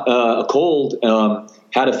 got a cold,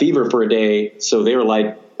 had a fever for a day. So they were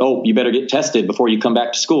like, oh, you better get tested before you come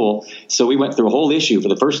back to school. So we went through a whole issue for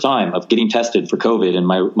the first time of getting tested for COVID, and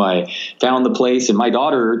my found the place, and my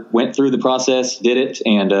daughter went through the process, did it.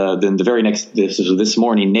 And then the very next, this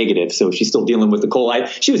morning, negative. So she's still dealing with the cold.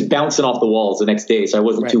 She was bouncing off the walls the next day. So I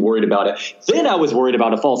wasn't too worried about it. Then I was worried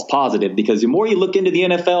about a false positive, because the more you look into the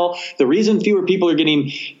NFL, the reason fewer people are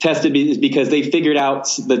getting tested is because they figured out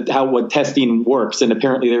what testing works. And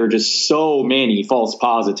apparently there are just so many false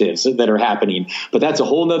positives that are happening, but that's a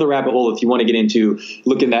whole another rabbit hole if you want to get into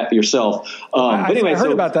looking at yourself. But anyway, I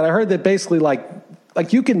heard about that. I heard that basically like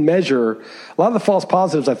you can measure a lot of the false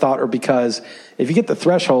positives. I thought are because if you get the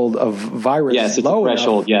threshold of virus low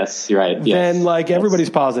threshold. enough, yes, you're right. Then everybody's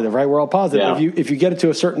positive, right? We're all positive. Yeah. If you get it to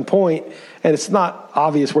a certain point, and it's not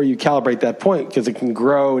obvious where you calibrate that point because it can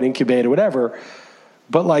grow and incubate or whatever,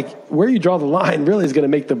 but like where you draw the line really is going to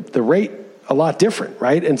make the rate a lot different,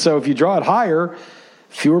 right? And so if you draw it higher,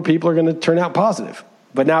 fewer people are going to turn out positive.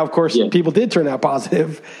 But now, of course, people did turn out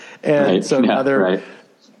positive, and so now they're. Right.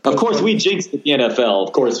 Of course, we jinxed the NFL.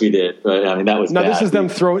 Of course, we did. But I mean, that was bad. This is them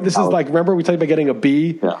throwing. This is like, remember we talked about getting a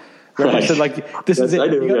B. Yeah. Remember I said like this is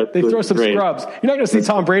it. They throw some scrubs. You're not going to see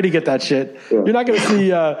Tom Brady get that shit. Yeah. You're not going to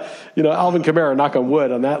see Alvin Kamara, knock on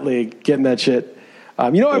wood, on that league getting that shit. I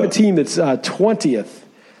have a team that's 20th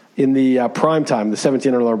in the Primetime, the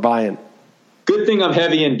 1700 buy-in. Good thing I'm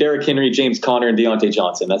heavy in Derrick Henry, James Conner, and Deontay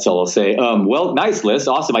Johnson. That's all I'll say. Well, nice, Liss.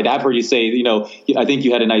 Awesome. I've heard you say, I think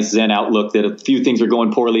you had a nice Zen outlook that a few things are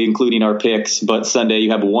going poorly, including our picks. But Sunday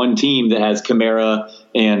you have one team that has Kamara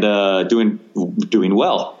and doing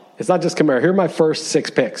well. It's not just Kamara. Here are my first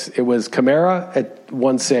 6 picks. It was Kamara at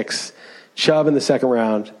 1-6, Chubb in the second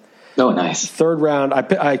round. Oh, nice. Third round,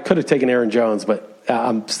 I could have taken Aaron Jones, but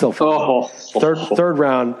I'm still third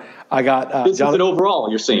round. I got this is an overall.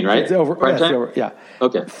 You're saying, right? It's over. Yeah.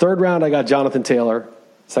 Okay. Third round, I got Jonathan Taylor.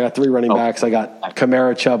 So I got 3 running backs. I got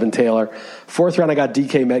Kamara, Chubb, and Taylor. Fourth round, I got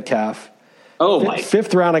DK Metcalf.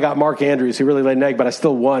 Fifth round, I got Mark Andrews, who really laid an egg, but I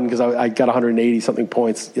still won because I got 180 something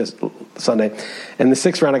points Sunday. And the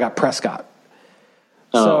sixth round, I got Prescott.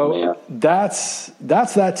 That's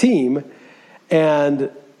that team,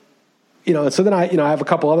 and so then I have a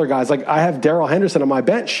couple other guys. Like I have Darrell Henderson on my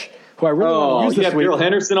bench, who I really want to use this week. Darrell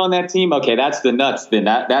Henderson on that team? Okay, that's the nuts. Then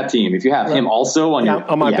that team. If you have him also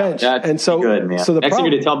on my bench, and so good, man. So next thing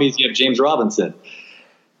you're to tell me is you have James Robinson.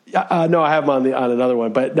 No, I have him on another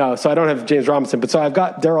one, but no. So I don't have James Robinson, but so I've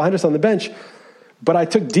got Darrell Henderson on the bench. But I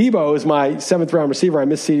took Debo as my 7th round receiver. I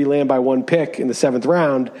missed CeeDee Lamb by 1 pick in the 7th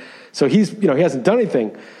round, so he's he hasn't done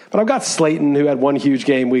anything. But I've got Slayton, who had one huge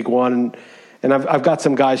game week 1. And I've got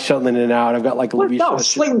some guys shuttling in and out. I've got like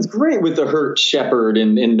Slayton's great with the hurt Shepard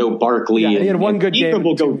and no Barkley. Yeah, he had one good game.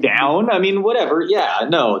 Will go down. I mean, whatever. Yeah,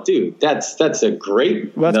 no, dude, that's a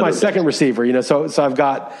great. Well, that's my second receiver. So I've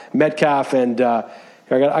got Metcalf and.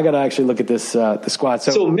 I got to actually look at this the squad.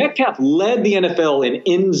 So Metcalf led the NFL in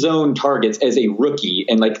end zone targets as a rookie,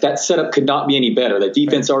 and like that setup could not be any better. That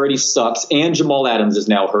defense already sucks, and Jamal Adams is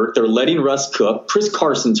now hurt. They're letting Russ cook. Chris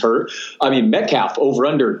Carson's hurt. I mean, Metcalf over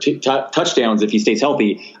under touchdowns if he stays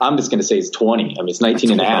healthy. I'm just going to say it's 20. I mean, it's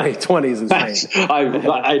 19 and a half. 20 is insane.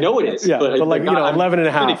 I know it is. Yeah, but 11 and a half. 11 and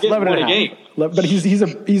a half. But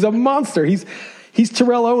he's a monster. He's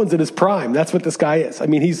Terrell Owens in his prime. That's what this guy is. I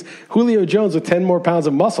mean, he's Julio Jones with 10 more pounds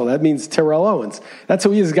of muscle. That means Terrell Owens. That's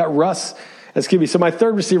who he is. He's got Russ as QB. So my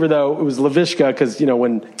third receiver, though, it was Laviska because,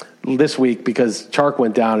 when this week because Chark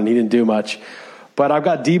went down and he didn't do much. But I've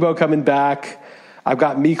got Debo coming back. I've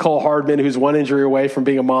got Mecole Hardman, who's one injury away from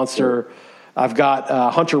being a monster. I've got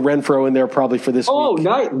Hunter Renfrow in there probably for this week. Oh,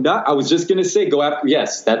 I was just going to say go after.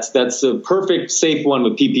 Yes, that's a perfect safe one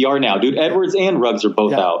with PPR now. Dude, Edwards and Ruggs are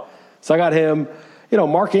both out. So I got him.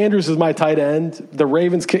 Mark Andrews is my tight end. The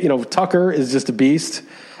Ravens, Tucker is just a beast.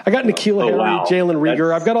 I got N'Keal Harry, Jalen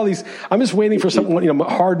Reagor. I've got all these. I'm just waiting for someone,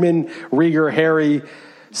 Hardman, Reagor, Harry,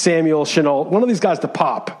 Samuel, Chenault. One of these guys to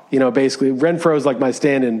pop, basically. Renfro's like my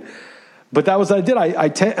stand-in. But that was what I did.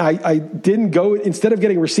 I didn't go, instead of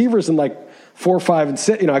getting receivers in like 4, 5, and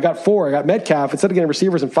 6, I got 4. I got Metcalf. Instead of getting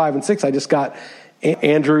receivers in 5 and 6, I just got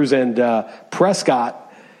Andrews and Prescott.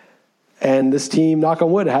 And this team, knock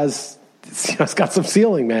on wood, it's got some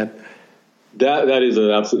ceiling, man. That is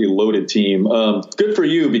an absolutely loaded team. Good for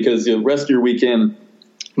you, because the rest of your weekend,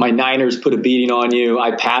 my Niners put a beating on you.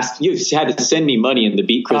 I passed. You had to send me money in to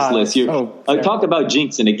beat Chris Liss. Talk about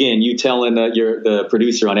jinxing again. You telling the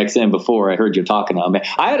producer on XM before I heard you talking on me.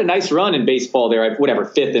 I had a nice run in baseball there.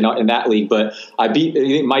 Fifth in that league, but I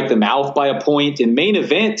beat Mike the Mouth by a point. In main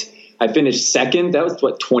event, I finished second. That was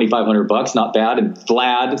 $2,500, not bad. And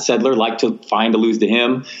Vlad Sedler liked to find a lose to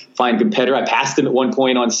him, find competitor. I passed him at one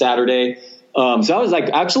point on Saturday. So I was like,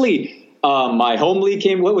 actually. My home league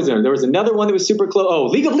came. What was there? There was another one that was super close. Oh,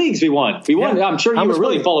 League of Leagues, we won. Yeah. I'm sure you were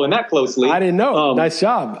really following that closely. I didn't know. Nice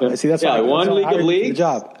job. See, that's I won League of Leagues. Good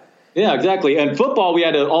job. Yeah, exactly. And football, we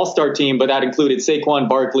had an all-star team, but that included Saquon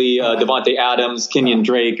Barkley, Devontae Adams, Kenyon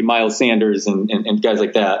Drake, Miles Sanders, and guys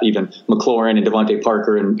like that, even McLaurin and Devontae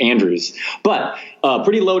Parker and Andrews. But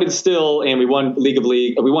pretty loaded still, and we won League of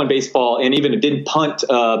League. We won baseball, and even didn't punt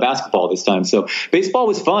basketball this time. So baseball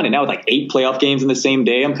was fun, and now with like 8 playoff games in the same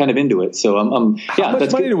day, I'm kind of into it. So How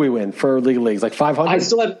much money do we win for League of Leagues? Like 500?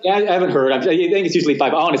 I haven't heard. I think it's usually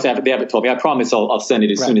 5. Honestly, they haven't told me. I promise I'll send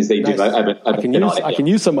it as soon as they do. I can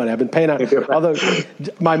use some money. I've been paying out. Although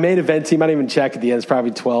my main event team, I didn't even check at the end. It's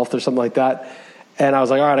probably 12th or something like that. And I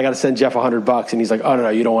was like, all right, I got to send Jeff $100. And he's like, oh, no,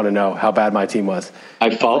 you don't want to know how bad my team was. I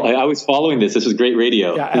was following this. This was great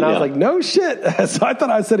radio. Yeah, and I was like, no shit. So I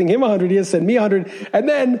thought I was sending him 100. He had sent me 100. And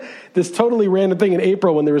then this totally random thing in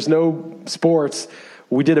April when there was no sports,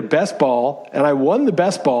 we did a best ball, and I won the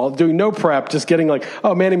best ball, doing no prep, just getting like,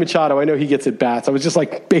 oh, Manny Machado, I know he gets at bats. I was just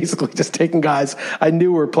like basically just taking guys I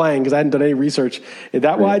knew were playing because I hadn't done any research.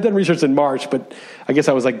 Well, I'd done research in March, but I guess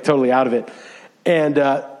I was like totally out of it. And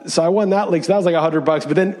so I won that league. So that was like $100.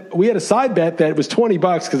 But then we had a side bet that was $20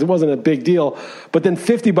 because it wasn't a big deal. But then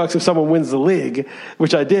 $50 if someone wins the league,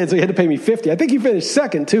 which I did. So he had to pay me $50. I think he finished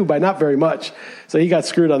second too by not very much. So he got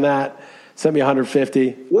screwed on that. Sent me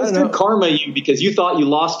 $150. What's good karma you because you thought you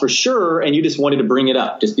lost for sure and you just wanted to bring it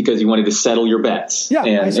up just because you wanted to settle your bets. Yeah,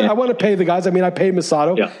 I want to pay the guys. I mean, I paid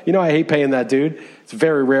Masato. Yeah. I hate paying that dude. It's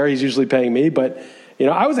very rare. He's usually paying me. But,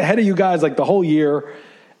 I was ahead of you guys like the whole year.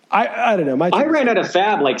 I don't know. I ran out of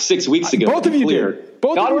fab like 6 weeks ago. Both of you did.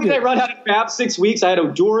 Not only did I run out of fab 6 weeks, I had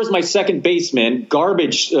Odor as my second baseman,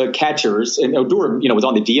 garbage catchers, and Odor, was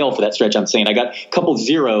on the DL for that stretch. I'm saying I got a couple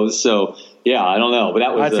zeros, so yeah, I don't know, but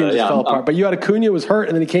that was fell apart. But you had Acuna was hurt,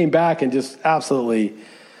 and then he came back and just absolutely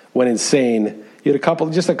went insane. You had a couple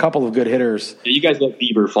of good hitters. Yeah, you guys let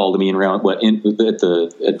Bieber fall to me in round at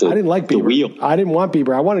the I didn't like Bieber. Wheel. I didn't want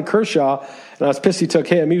Bieber. I wanted Kershaw, and I was pissed he took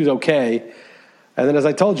him. He was okay. And then, as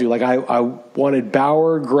I told you, like I wanted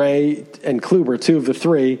Bauer, Gray, and Kluber, 2 of the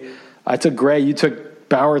 3. I took Gray. You took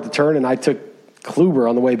Bauer at the turn, and I took Kluber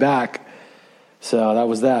on the way back. So that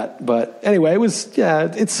was that. But anyway,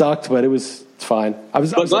 it sucked, but it's fine. I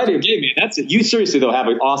was glad you gave me. That's it. You seriously though have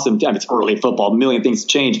an awesome time. It's early football, a million things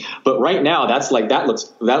change. But right now, that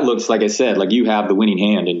looks like I said, like you have the winning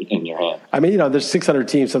hand in your hand. I mean, there's 600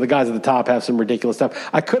 teams, so the guys at the top have some ridiculous stuff.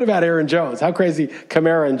 I could have had Aaron Jones. How crazy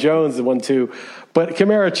Kamara and Jones the 1-2. But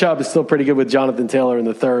Kamara Chubb is still pretty good with Jonathan Taylor in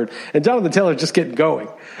the third. And Jonathan Taylor just getting going.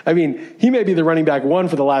 I mean, he may be the running back 1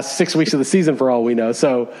 for the last 6 weeks of the season for all we know.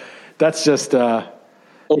 So that's just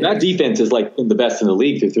that defense is like the best in the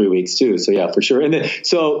league through 3 weeks too. So yeah, for sure. And then,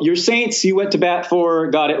 so your Saints, you went to bat for,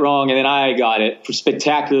 got it wrong. And then I got it for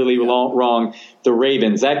spectacularly wrong. The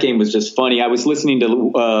Ravens, that game was just funny. I was listening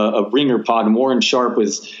to a Ringer pod, and Warren Sharp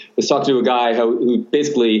was talking to a guy who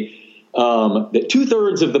basically, that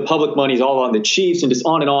 2/3 of the public money is all on the Chiefs, and just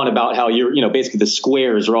on and on about how basically the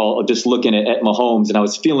squares are all just looking at Mahomes. And I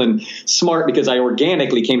was feeling smart because I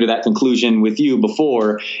organically came to that conclusion with you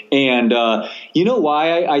before. And you know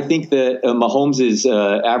why I think that Mahomes'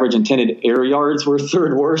 average intended air yards were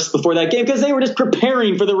 3rd worst before that game? Because they were just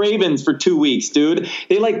preparing for the Ravens for 2 weeks, dude.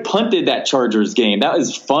 They punted that Chargers game. That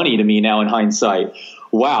was funny to me now in hindsight.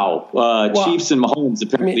 Wow. Chiefs and Mahomes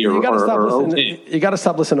apparently are okay. You got to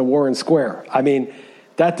stop listening to Warren Square. I mean,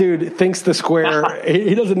 that dude thinks the square.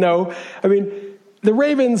 he doesn't know. I mean, the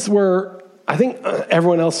Ravens were, I think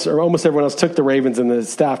everyone else or almost everyone else took the Ravens in the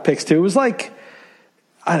staff picks too. It was like,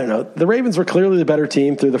 I don't know. The Ravens were clearly the better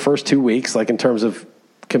team through the first 2 weeks, like in terms of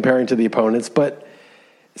comparing to the opponents. But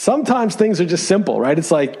sometimes things are just simple, right?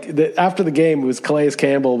 It's like after the game, it was Calais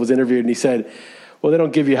Campbell was interviewed and he said, well, they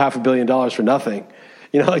don't give you $500 million for nothing.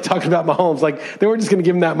 Like talking about Mahomes, like they weren't just going to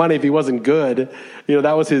give him that money if he wasn't good.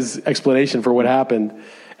 That was his explanation for what happened.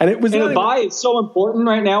 And it was the bye is so important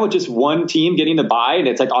right now with just one team getting the bye, and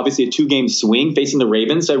it's like obviously a 2-game swing facing the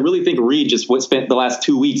Ravens. So I really think Reed just spent the last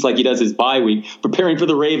 2 weeks like he does his bye week preparing for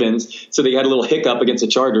the Ravens. So they had a little hiccup against the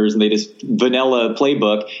Chargers, and they just vanilla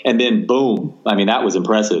playbook, and then boom. I mean, that was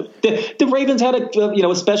impressive. The Ravens had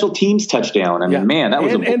a special teams touchdown. I mean, man, that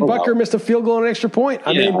was and Butker missed a field goal and an extra point.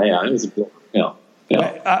 It was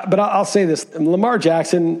But I'll say this: Lamar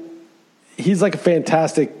Jackson, he's like a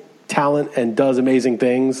fantastic talent and does amazing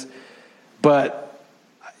things. But,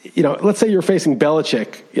 let's say you're facing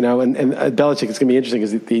Belichick, and Belichick is going to be interesting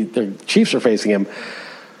because the Chiefs are facing him.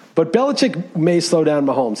 But Belichick may slow down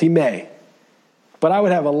Mahomes. He may. But I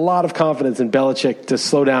would have a lot of confidence in Belichick to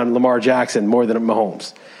slow down Lamar Jackson more than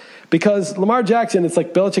Mahomes. Because Lamar Jackson, it's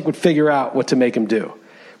like Belichick would figure out what to make him do.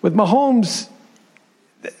 With Mahomes,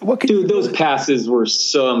 those passes were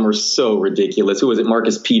so ridiculous. Who was it?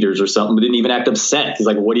 Marcus Peters or something, but didn't even act upset. He's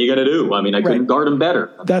like, what are you going to do? I mean, I couldn't guard him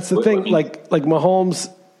better. That's the thing. Like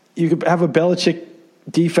Mahomes, you could have a Belichick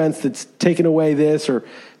defense that's taking away this or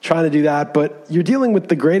trying to do that, but you're dealing with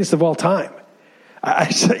the greatest of all time.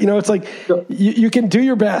 It's like you can do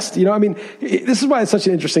your best. This is why it's such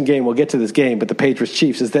an interesting game. We'll get to this game, but the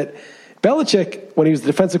Patriots-Chiefs is that Belichick, when he was the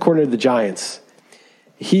defensive coordinator of the Giants,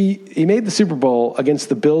 he made the Super Bowl against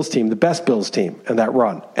the Bills team, the best Bills team in that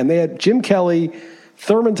run. And they had Jim Kelly,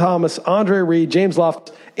 Thurman Thomas, Andre Reed, James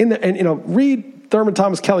Loftus, Reed, Thurman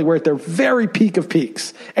Thomas, Kelly were at their very peak of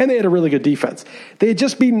peaks. And they had a really good defense. They had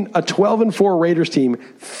just beaten a 12-4 Raiders team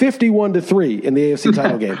 51-3 in the AFC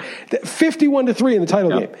title game. 51-3 in the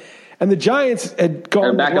title game. And the Giants had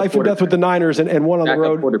gone life and death with the Niners and won on the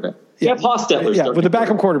road. Quarterback. With the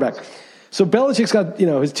backup quarterback. So Belichick's got,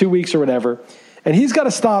 his 2 weeks or whatever. And he's got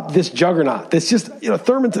to stop this juggernaut. This just,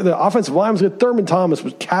 Thurman, the offensive line was good. Thurman Thomas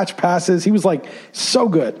would catch passes. He was like so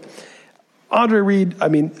good. Andre Reed,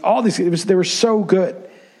 all these, they were so good.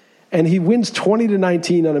 And he wins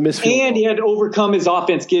 20-19 on a missed field goal. And he had to overcome his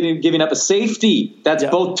offense giving up a safety. That's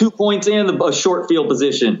both 2 points and a short field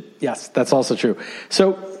position. Yes, that's also true.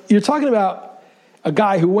 So you're talking about a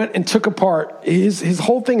guy who went and took apart, his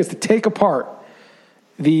whole thing is to take apart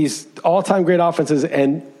these all-time great offenses,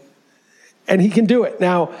 and he can do it.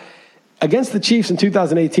 Now, against the Chiefs in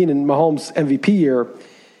 2018 in Mahomes' MVP year,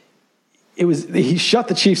 he shut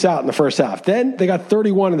the Chiefs out in the first half. Then they got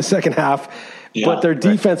 31 in the second half, but their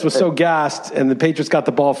defense was so gassed, and the Patriots got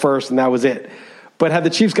the ball first, and that was it. But had the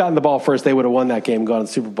Chiefs gotten the ball first, they would have won that game and gone to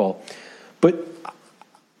the Super Bowl. But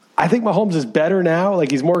I think Mahomes is better now.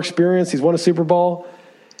 Like, he's more experienced. He's won a Super Bowl.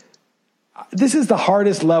 This is the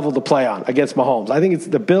hardest level to play on against Mahomes. I think it's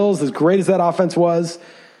the Bills, as great as that offense was,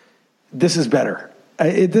 this is better.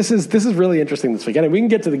 This is really interesting this weekend. And we can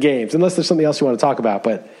get to the games, unless there's something else you want to talk about.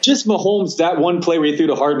 But just Mahomes, that one play where he threw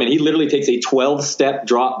to Hardman, he literally takes a 12-step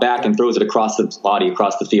drop back and throws it across the body,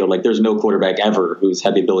 across the field. Like, there's no quarterback ever who's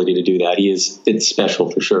had the ability to do that. It's special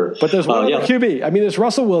for sure. But there's one other QB. There's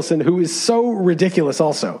Russell Wilson, who is so ridiculous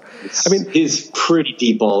also. His pretty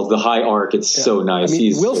deep balls, the high arc, it's so nice.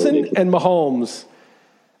 Wilson and Mahomes,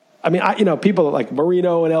 people like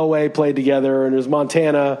Marino and Elway played together, and there's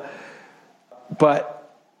Montana. But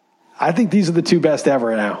I think these are the two best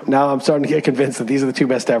ever now. Now I'm starting to get convinced that these are the two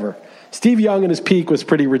best ever. Steve Young at his peak was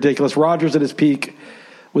pretty ridiculous. Rodgers at his peak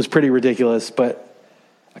was pretty ridiculous. But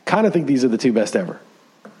I kind of think these are the two best ever.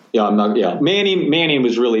 Yeah, Manning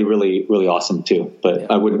was really, really, really awesome too. But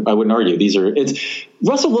I wouldn't argue.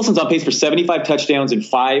 Russell Wilson's on pace for 75 touchdowns and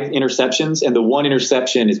 5 interceptions, and the one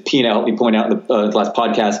interception is helped me point out in the last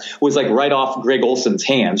podcast was like right off Greg Olson's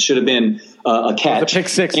hands. Should have been a catch. The pick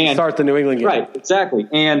six to start the New England game. Right, exactly.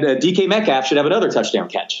 And DK Metcalf should have another touchdown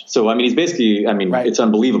catch. So he's basically. It's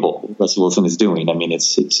unbelievable what Russell Wilson is doing.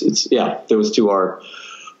 Those two are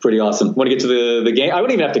pretty awesome. Want to get to the game? I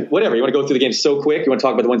wouldn't even have to. Whatever. You want to go through the game so quick? You want to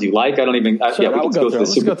talk about the ones you like? I don't even. Let's go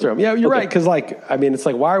through them. Yeah, you're right. Because it's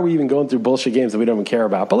like, why are we even going through bullshit games that we don't even care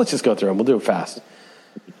about? But let's just go through them. We'll do it fast.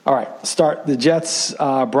 All right. Start the Jets,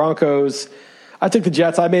 Broncos. I took the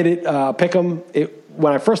Jets. I made it pick them.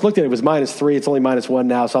 When I first looked at it, it was -3. It's only -1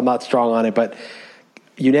 now, so I'm not strong on it. But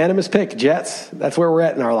unanimous pick, Jets. That's where we're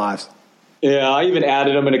at in our lives. Yeah, I even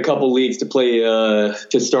added him in a couple leagues to play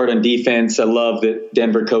to start on defense. I love that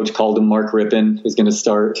Denver coach called him Mark Rippon is going to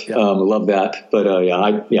start. I love that. But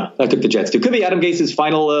I took the Jets too. Could be Adam Gase's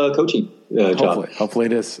final coaching job. Hopefully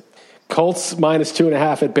it is. Colts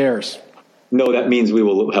 -2.5 at Bears. No, that means we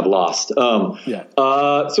will have lost. So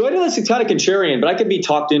I know that's kind of contrarian, but I could be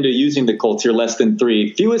talked into using the Colts here less than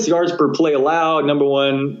 3. Fewest yards per play allowed, number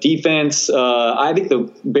 1 defense. I think the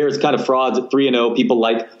Bears kind of frauds at 3-0. People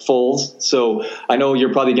like Foles. So I know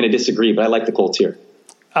you're probably going to disagree, but I like the Colts here.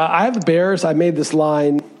 I have the Bears. I made this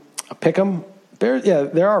line, pick them,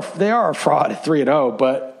 They are a fraud at 3-0,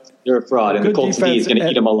 but they're a fraud, and the Colts D is going to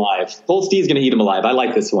eat them alive. Colts D is going to eat them alive. I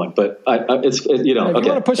like this one, but if you want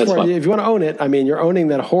to push for it, if you want to own it, I mean, you're owning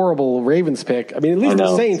that horrible Ravens pick. I mean, at least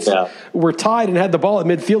the Saints were tied and had the ball at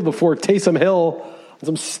midfield before Taysom Hill,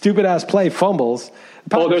 some stupid ass play, fumbles.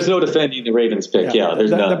 There's no defending the Ravens pick. Yeah,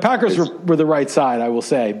 there's none. The Packers were the right side, I will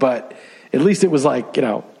say, but at least it was like,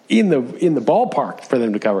 in the ballpark for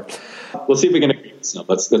them to cover. We'll see if we can agree with some.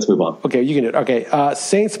 Let's move on. Okay, you can do it. Okay,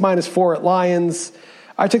 Saints -4 at Lions.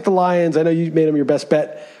 I took the Lions. I know you made them your best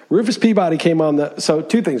bet. Rufus Peabody came on so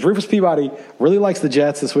two things. Rufus Peabody really likes the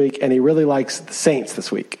Jets this week, and he really likes the Saints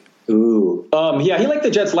this week. Ooh. He liked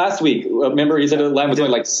the Jets last week. Remember, he said the line was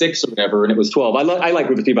only like 6 or whatever, and it was 12. I like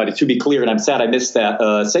Rufus Peabody, to be clear, and I'm sad I missed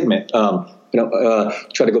that segment.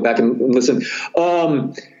 Try to go back and listen.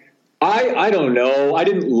 I don't know. I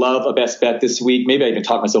didn't love a best bet this week. Maybe I even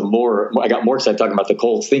talked myself more. I got more excited talking about the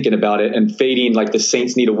Colts, thinking about it and fading like the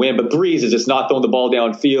Saints need a win. But Breeze is just not throwing the ball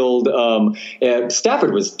downfield.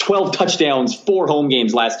 Stafford was 12 touchdowns, 4 home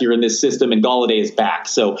games last year in this system, and Galladay is back.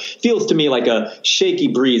 So feels to me like a shaky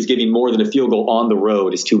Breeze getting more than a field goal on the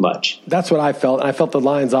road is too much. That's what I felt. And I felt the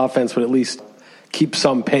Lions offense would at least keep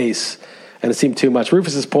some pace, and it seemed too much.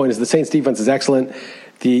 Rufus's point is the Saints defense is excellent.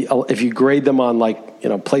 If you grade them on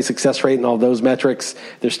play success rate and all those metrics,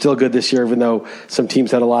 they're still good this year, even though some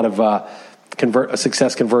teams had a lot of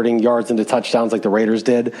success converting yards into touchdowns like the Raiders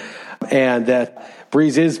did. And that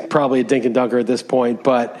Breeze is probably a dink and dunker at this point,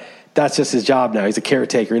 but that's just his job now. He's a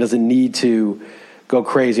caretaker. He doesn't need to go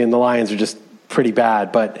crazy, and the Lions are just pretty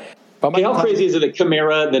bad. But how crazy is it that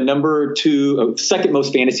Kamara, the number 2, second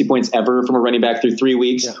most fantasy points ever from a running back through 3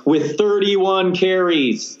 weeks, with 31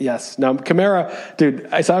 carries? Yes. Now, Kamara, dude,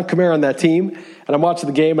 I saw Kamara on that team, and I'm watching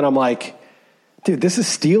the game, and I'm like, dude, this is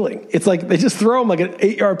stealing. It's like they just throw him like an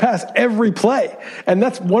 8-yard pass every play, and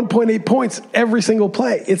that's 1.8 points every single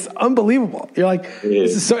play. It's unbelievable. You're like,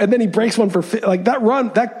 this is so. And then he breaks one for like that run,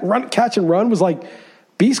 catch and run was like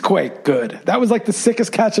Beastquake good. That was like the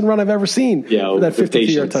sickest catch and run I've ever seen for that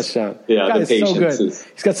 52-yard touchdown. Yeah, the guy is so good.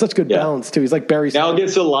 He's got such good balance, too. He's like Barry Now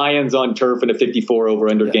against the Lions on turf in a 54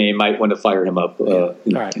 over-under game. Might want to fire him up. All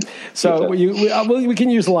right. So we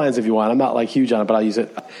can use the Lions if you want. I'm not like huge on it, but I'll use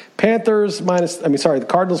it. The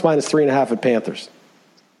Cardinals -3.5 at Panthers.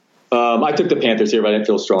 I took the Panthers here, but I didn't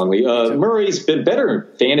feel strongly. Murray's been better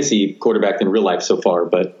fantasy quarterback than real life so far,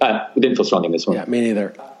 but I didn't feel strongly in this one. Yeah, me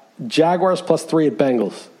neither. Jaguars +3 at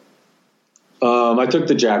Bengals. I took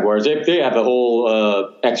the Jaguars. They have a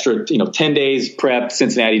whole extra, 10 days prepped.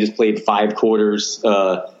 Cincinnati just played 5 quarters.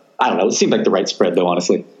 I don't know. It seemed like the right spread, though,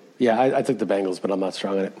 honestly. Yeah, I took the Bengals, but I'm not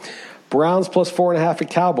strong on it. Browns +4.5 at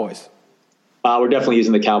Cowboys. We're definitely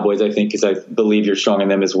using the Cowboys, I think, because I believe you're strong in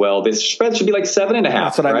them as well. This spread should be like 7.5,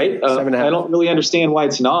 That's what right? I mean, 7.5. I don't really understand why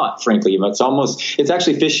it's not, frankly. It's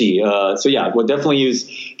actually fishy. So, yeah, we'll definitely use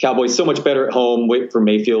Cowboys so much better at home. Wait for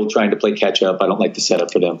Mayfield trying to play catch-up. I don't like the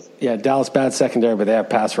setup for them. Yeah, Dallas bad secondary, but they have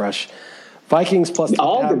pass rush. Vikings plus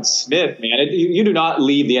Aldon Smith, man. You do not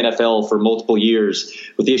leave the NFL for multiple years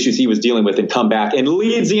with the issues he was dealing with and come back and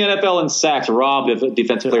leads the NFL in sacks, robbed of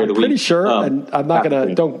defensive player of the week. I'm pretty sure, and I'm not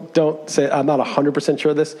going to, don't say, I'm not 100%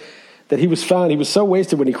 sure of this, that he was found, he was so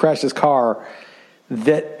wasted when he crashed his car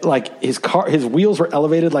that like his wheels were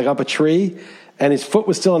elevated like up a tree and his foot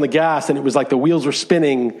was still on the gas and it was like the wheels were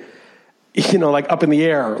spinning, like up in the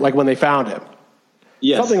air, like when they found him.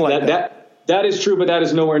 Yes, something like that. That is true, but that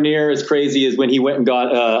is nowhere near as crazy as when he went and got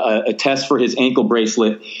a test for his ankle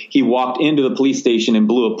bracelet. He walked into the police station and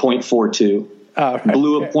blew a .42. Right.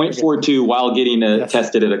 Blew a .42 while getting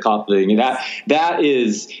tested at a cop thing. That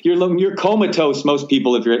is you're comatose. Most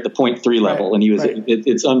people, if you're at the .3 level, and he was,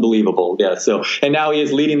 it's unbelievable. Yeah. So and now he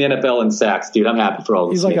is leading the NFL in sacks, dude. I'm happy for all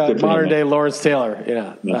this. He's like a modern day Lawrence Taylor.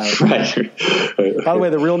 Yeah. Right. By the way,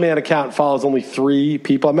 the Real Man account follows only 3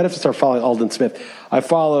 people. I might have to start following Aldon Smith. I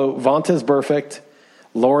follow Vontaze Burfict,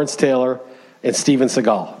 Lawrence Taylor, and Steven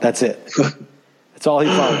Seagal. That's it. That's all he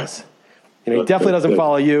follows. He definitely doesn't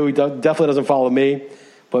follow you. He definitely doesn't follow me.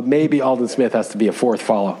 But maybe Aldon Smith has to be a 4th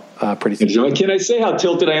follow pretty soon. Can I say how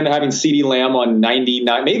tilted I am to having CeeDee Lamb on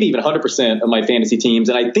 99, maybe even 100% of my fantasy teams?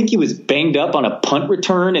 And I think he was banged up on a punt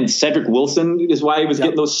return, and Cedric Wilson is why he was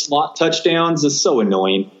getting those slot touchdowns. It's so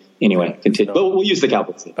annoying. Anyway, continue. But we'll use the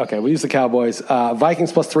Cowboys. Okay, we'll use the Cowboys.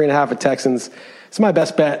 Vikings +3.5 at Texans. It's my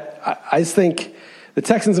best bet. I think the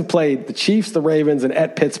Texans have played the Chiefs, the Ravens, and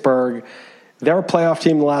at Pittsburgh. They're a playoff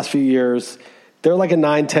team the last few years. They're like a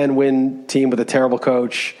 9-10 win team with a terrible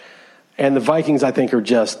coach. And the Vikings, I think, are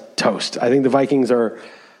just toast. I think the Vikings are,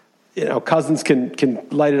 Cousins can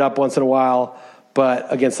light it up once in a while,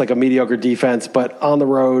 but against like a mediocre defense. But on the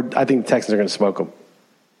road, I think the Texans are going to smoke them.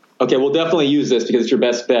 Okay, we'll definitely use this because it's your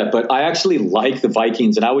best bet, but I actually like the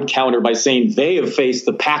Vikings, and I would counter by saying they have faced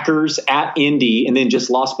the Packers at Indy and then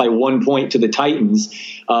just lost by 1 point to the Titans.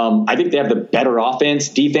 I think they have the better offense,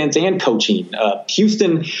 defense, and coaching.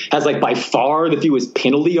 Houston has by far the fewest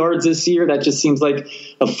penalty yards this year. That just seems like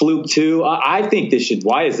a fluke too. I think this should,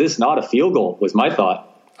 why is this not a field goal was my thought.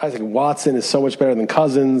 I think Watson is so much better than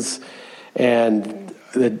Cousins, and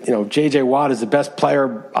J.J. Watt is the best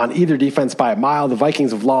player on either defense by a mile. The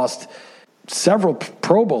Vikings have lost several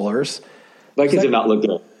Pro Bowlers. Vikings have not looked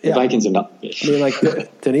good. Yeah. The Vikings have not. I mean,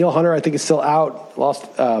 Daniil Hunter, I think, is still out. Lost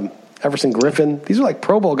Everson Griffin. These are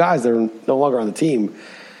Pro Bowl guys that are no longer on the team.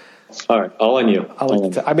 All right, all on you.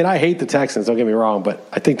 I hate the Texans, don't get me wrong, but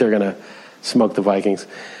I think they're going to smoke the Vikings.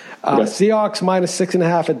 Okay. Seahawks minus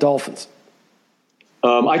 6.5 at Dolphins.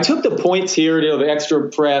 I took the points here, the extra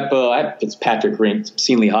prep. Fitzpatrick ranked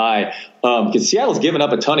obscenely high because Seattle's given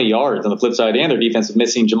up a ton of yards on the flip side, and their defense is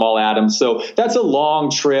missing Jamal Adams. So that's a long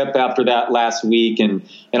trip after that last week, and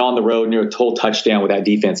on the road near a total touchdown with that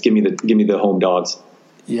defense. Give me the home dogs.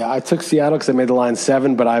 Yeah, I took Seattle because I made the line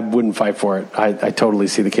 7, but I wouldn't fight for it. I totally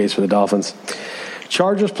see the case for the Dolphins.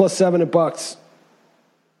 Chargers plus 7 at Bucks.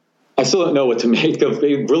 I still don't know what to make of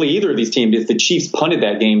really either of these teams. The Chiefs punted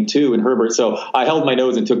that game too, and Herbert. So I held my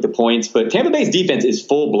nose and took the points. But Tampa Bay's defense is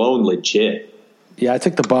full blown legit. Yeah, I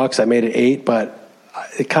took the Bucks. I made it 8, but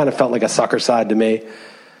it kind of felt like a sucker side to me.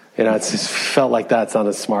 It just felt like that's not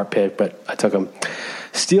a smart pick, but I took them.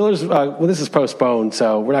 Steelers. This is postponed,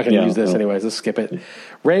 so we're not going to use this anyways. Let's skip it.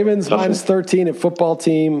 Ravens minus 13 at football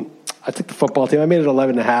team. I took the football team. I made it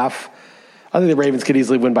 11.5. I think the Ravens could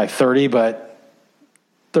easily win by 30, but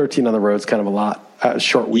 13 on the road is kind of a lot.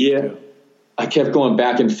 Short week. Yeah, I kept going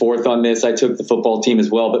back and forth on this. I took the football team as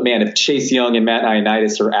well. But, man, if Chase Young and Matt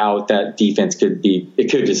Ioannidis are out, that defense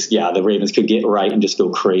the Ravens could get right and just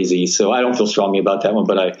go crazy. So I don't feel strongly about that one,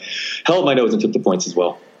 but I held my nose and took the points as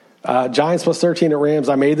well. Giants plus 13 at Rams.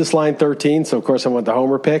 I made this line 13, so, of course, I went the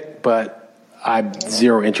homer pick. But I'm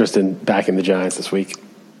zero interest in backing the Giants this week.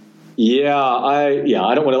 I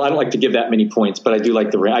don't like to give that many points, but I do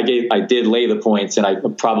like I did lay the points, and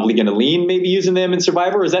I'm probably going to lean maybe using them in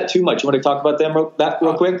Survivor. Or is that too much? You want to talk about them real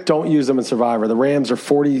quick? Don't use them in Survivor. The Rams are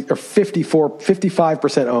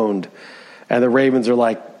 55% owned, and the Ravens are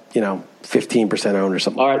 15% owned or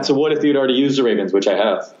something. All right. So what if you'd already used the Ravens, which I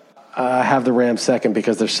have? I have the Rams second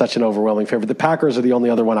because they're such an overwhelming favorite. The Packers are the only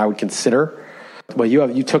other one I would consider. Well,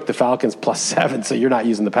 you took the Falcons plus 7, so you're not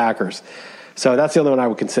using the Packers. So that's the only one I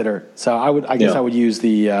would consider. So I guess I would use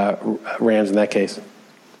the Rams in that case.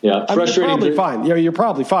 Yeah, frustrating. You're probably fine. You're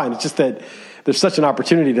probably fine. It's just that there's such an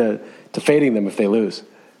opportunity to fading them if they lose.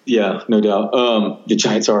 Yeah, no doubt. The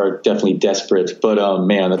Giants are definitely desperate, but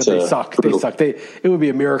they suck. They suck. It would be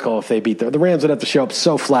a miracle if they beat them. The Rams would have to show up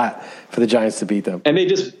so flat for the Giants to beat them. And they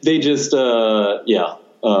just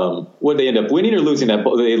what did they end up winning or losing that?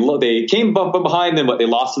 They came behind them, but they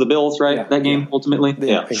lost to the Bills, right? Yeah, that game ultimately.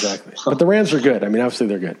 Yeah, exactly. But the Rams are good. I mean, obviously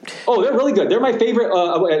they're good. Oh, they're really good. They're my favorite.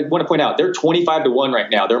 I want to point out they're 25-1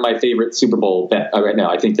 right now. They're my favorite Super Bowl bet right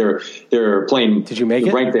now. I think they're playing. Did you make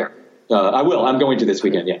it right there? I will. I'm going to this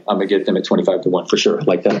weekend. Yeah, I'm going to get them at 25-1 for sure. I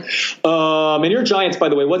like that. And your Giants, by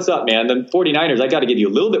the way, what's up, man? The 49ers, I got to give you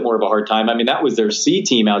a little bit more of a hard time. I mean, that was their C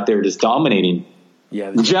team out there just dominating.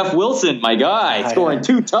 Yeah, Jeff Wilson, my guy, scoring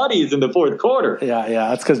 2 tutties in the fourth quarter. Yeah,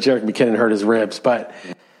 that's because Jerick McKinnon hurt his ribs. But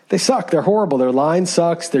they suck. They're horrible. Their line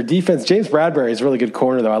sucks. Their defense. James Bradbury is a really good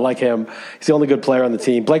corner, though. I like him. He's the only good player on the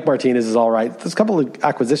team. Blake Martinez is all right. There's a couple of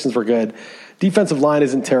acquisitions were good. Defensive line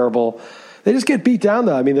isn't terrible. They just get beat down,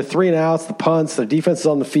 though. I mean, the 3-and-outs, the punts, their defense is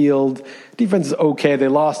on the field. Defense is okay. They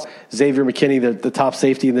lost Xavier McKinney, the top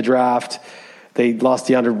safety in the draft. They lost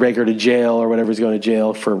DeAndre Baker to jail or whatever he's going to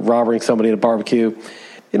jail for robbing somebody at a barbecue.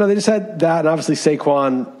 They just had that, and obviously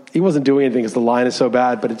Saquon, he wasn't doing anything because the line is so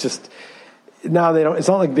bad, but now they don't, it's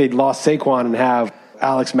not like they lost Saquon and have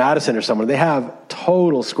Alex Madison or someone. They have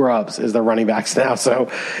total scrubs as their running backs now, so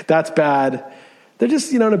that's bad. They're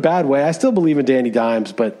just, in a bad way. I still believe in Danny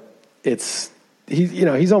Dimes, but he's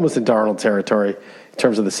almost in Darnold territory in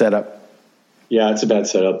terms of the setup. Yeah, it's a bad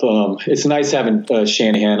setup. It's nice having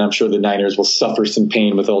Shanahan. I'm sure the Niners will suffer some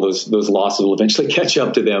pain with all those losses. Will eventually catch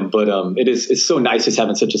up to them. But it's so nice just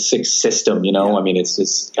having such a sick system. Yeah. I mean, it's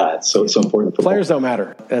just it's so important. Players don't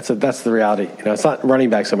matter. That's the reality. It's not running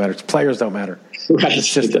backs don't matter. It's players don't matter. Right. It's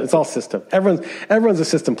system. It's all system. Everyone's a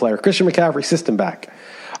system player. Christian McCaffrey, system back.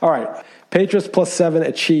 All right, Patriots plus 7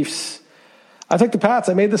 at Chiefs. I took the Pats.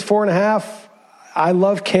 I made this 4.5. I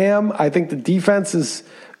love Cam. I think the defense is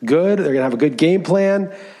good. They're going to have a good game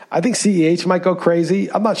plan. I think CEH might go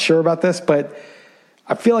crazy. I'm not sure about this, but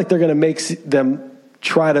I feel like they're going to make them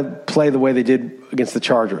try to play the way they did against the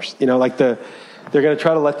Chargers. You know, like they're going to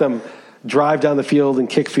try to let them drive down the field and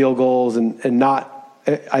kick field goals and not.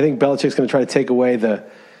 I think Belichick's going to try to take away the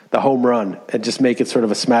home run and just make it sort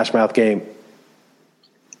of a smash mouth game.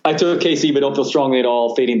 I took KC, but don't feel strongly at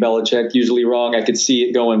all. Fading Belichick, usually wrong. I could see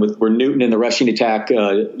it going with where Newton in the rushing attack,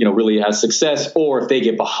 really has success. Or if they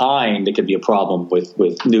get behind, it could be a problem with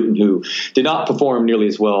Newton, who did not perform nearly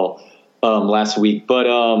as well last week. But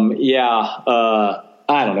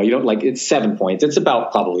I don't know. You don't like it's 7 points. It's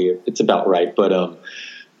about right. But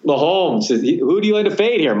Mahomes, who do you like to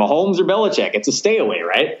fade here? Mahomes or Belichick? It's a stay away,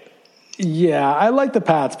 right? Yeah, I like the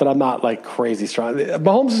Pats, but I'm not like crazy strong.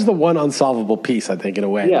 Mahomes is the one unsolvable piece, I think, in a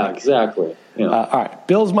way. Yeah, exactly. Yeah. All right,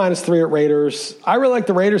 Bills -3 at Raiders. I really like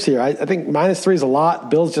the Raiders here. I think -3 is a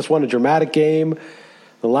lot. Bills just won a dramatic game.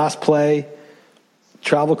 The last play,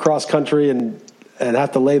 travel cross country and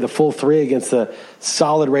have to lay the full 3 against a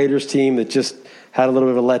solid Raiders team that just had a little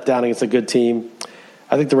bit of a letdown against a good team.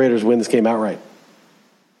 I think the Raiders win this game outright.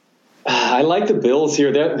 I like the Bills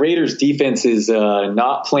here. That Raiders defense is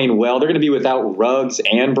not playing well. They're going to be without Ruggs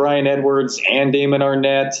and Bryan Edwards and Damon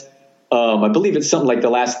Arnett. I believe it's something like the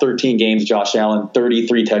last 13 games, Josh Allen,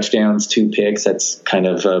 33 touchdowns, 2 picks. That's kind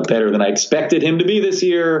of better than I expected him to be this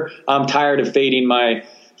year. I'm tired of fading my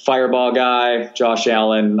fireball guy, Josh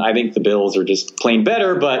Allen. I think the Bills are just playing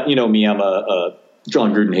better, but you know me, I'm a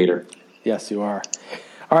John Gruden hater. Yes, you are.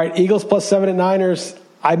 All right, Eagles +7 at Niners.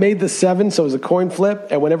 I made the 7, so it was a coin flip.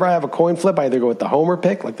 And whenever I have a coin flip, I either go with the homer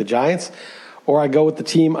pick, like the Giants, or I go with the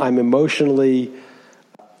team I'm emotionally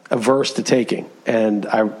averse to taking. And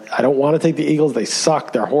I don't want to take the Eagles. They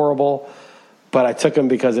suck. They're horrible. But I took them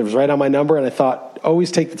because it was right on my number, and I thought,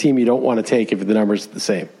 always take the team you don't want to take if the number's the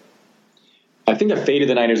same. I think I faded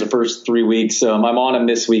the Niners the first 3 weeks. I'm on them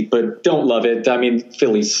this week, but don't love it. I mean,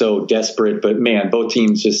 Philly's so desperate, but man, both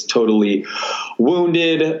teams just totally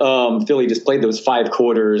wounded. Philly just played those 5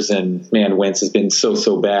 quarters, and man, Wentz has been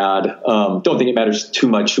so bad. Don't think it matters too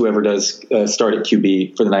much whoever does start at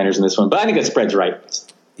QB for the Niners in this one, but I think that spread's right.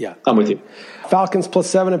 Yeah, I'm with you. Falcons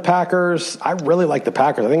 +7 at Packers. I really like the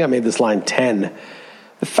Packers. I think I made this line 10.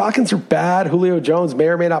 The Falcons are bad. Julio Jones may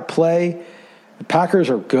or may not play. The Packers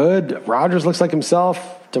are good. Rodgers looks like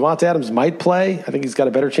himself. Devontae Adams might play. I think he's got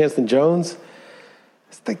a better chance than Jones.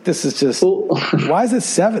 I think this is just – why is it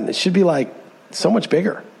 7? It should be like so much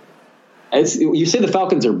bigger. You say the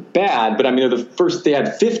Falcons are bad, but I mean, they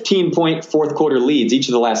had 15-point fourth quarter leads each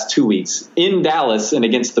of the last 2 weeks in Dallas and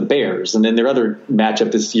against the Bears. And then their other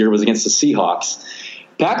matchup this year was against the Seahawks.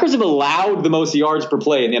 Packers have allowed the most yards per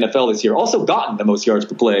play in the NFL this year, also gotten the most yards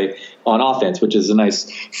per play on offense, which is a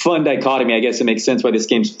nice, fun dichotomy. I guess it makes sense why this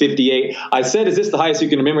game's 58. I said, is this the highest you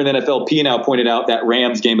can remember in the NFL? P now pointed out that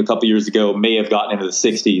Rams game a couple years ago may have gotten into the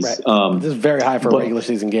 60s. Right. This is very high for a regular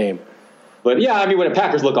season game. But yeah, I mean, when the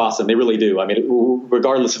Packers look awesome, they really do. I mean,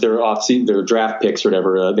 regardless of their draft picks or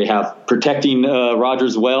whatever, they have protecting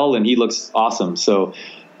Rodgers well, and he looks awesome. So,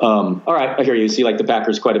 all right, I hear you. So you like the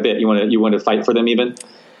Packers quite a bit. You want to fight for them even?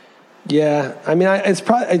 Yeah, I mean, I was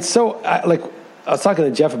talking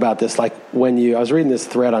to Jeff about this. Like I was reading this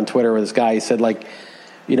thread on Twitter where this guy, he said, like,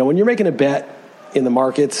 you know, when you're making a bet in the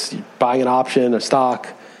markets, you're buying an option, a stock,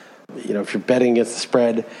 you know, if you're betting against the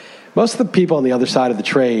spread, most of the people on the other side of the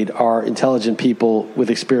trade are intelligent people with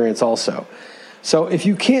experience also. So if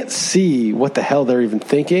you can't see what the hell they're even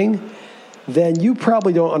thinking, then you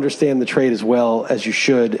probably don't understand the trade as well as you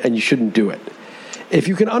should, and you shouldn't do it. If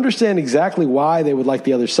you can understand exactly why they would like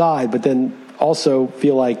the other side, but then also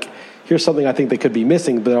feel like, here's something I think they could be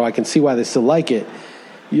missing, but I can see why they still like it,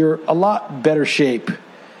 you're a lot better shape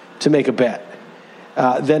to make a bet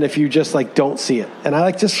than if you just like don't see it. And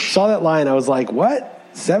I just saw that line. I was like, what?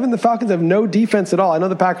 7? The Falcons have no defense at all. I know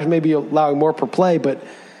the Packers may be allowing more per play, but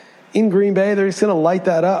in Green Bay, they're just going to light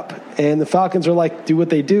that up. And the Falcons are like, do what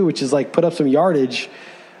they do, which is like put up some yardage,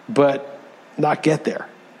 but not get there.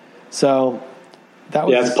 So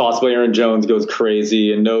it's possible Aaron Jones goes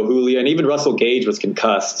crazy and no Julio, and even Russell Gage was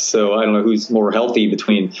concussed. So I don't know who's more healthy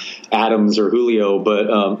between Adams or Julio,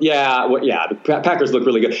 but the Packers look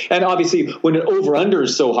really good. And obviously when an over-under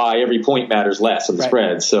is so high, every point matters less on the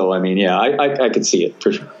spread. So, I mean, I could see it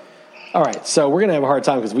for sure. All right, so we're going to have a hard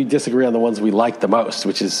time because we disagree on the ones we like the most,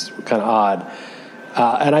 which is kind of odd.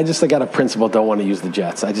 And I got a principle, don't want to use the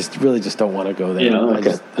Jets. I just really don't want to go there. Yeah,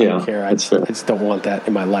 okay. I don't care. I just don't want that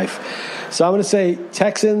in my life. So I'm going to say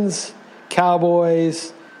Texans,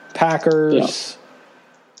 Cowboys, Packers,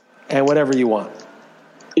 and whatever you want.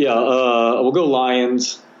 Yeah, we'll go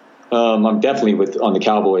Lions. I'm definitely on the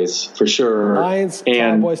Cowboys for sure. Lions,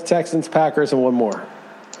 Cowboys, Texans, Packers, and one more.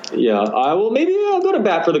 Yeah, I will. Maybe I'll go to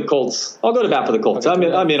bat for the Colts. I'm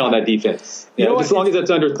in on that defense. Yeah, as long as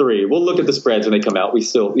it's under 3. We'll look at the spreads when they come out. We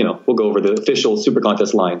still, we'll go over the official super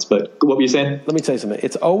contest lines. But what were you saying? Let me tell you something.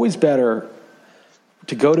 It's always better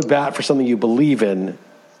to go to bat for something you believe in,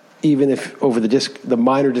 even if over the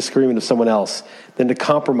minor disagreement of someone else, than to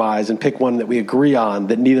compromise and pick one that we agree on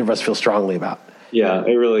that neither of us feel strongly about. Yeah,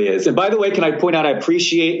 it really is. And by the way, can I point out, I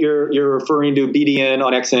appreciate your referring to BDN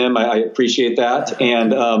on XM. I appreciate that.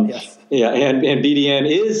 And yes. Yeah, and BDN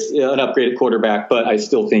is an upgraded quarterback, but I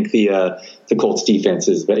still think the Colts defense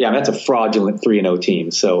is. But yeah, that's a fraudulent 3-0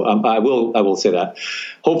 team. So I will say that.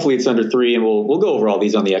 Hopefully it's under 3, and we'll go over all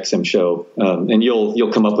these on the XM show. And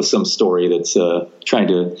you'll come up with some story that's trying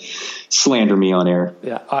to slander me on air.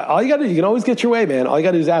 Yeah, all you got to do, you can always get your way, man. All you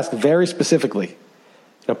got to do is ask very specifically.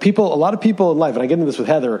 A lot of people in life, and I get into this with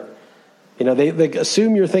Heather, they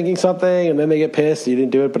assume you're thinking something and then they get pissed you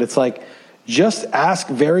didn't do it, but it's like, just ask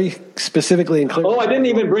very specifically and clearly. Oh, I didn't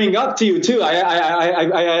even bring up to you too.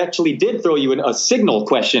 I actually did throw you a signal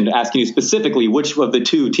question asking you specifically which of the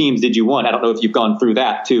 2 teams did you want. I don't know if you've gone through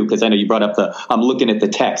that too, because I know you brought up I'm looking at the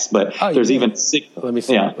text, but there's even Let me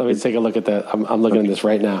see. Yeah. Let me take a look at that. I'm looking at this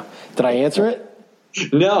right now. Did I answer it?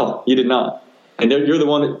 No, you did not. And you're the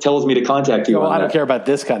one that tells me to contact you. I don't care about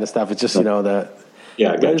this kind of stuff. It's just, the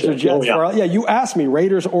Raiders or Jets. You asked me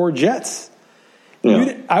Raiders or Jets.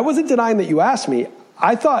 Yeah. I wasn't denying that you asked me.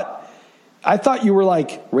 I thought you were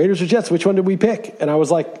like, Raiders or Jets, which one did we pick? And I was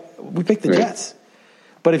like, we picked the Jets.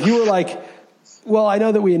 But if you were like, well, I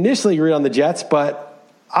know that we initially agreed on the Jets, but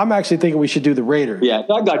I'm actually thinking we should do the Raiders. Yeah,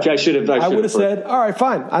 I got you. I would have said, all right,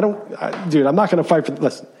 fine. Dude, I'm not going to fight for.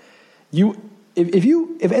 Listen,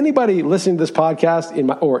 if anybody listening to this podcast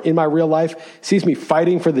in my real life sees me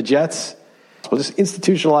fighting for the Jets, well, just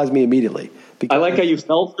institutionalize me immediately. I like how you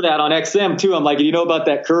fell for that on XM too. I'm like, you know about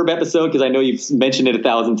that Curb episode? Because I know you've mentioned it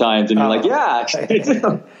 1,000 times, and you're like, yeah.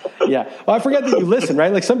 Yeah. Well, I forget that you listen,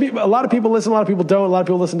 right? Like a lot of people listen, a lot of people don't. A lot of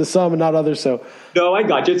people listen to some and not others. So no, I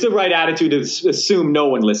got you. It's the right attitude to assume no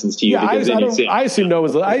one listens to you. Yeah, I assume no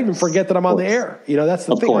one's. I even forget that I'm on the air. That's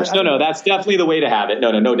the thing. Of course, no, that's definitely the way to have it.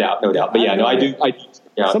 No doubt. But yeah, I do.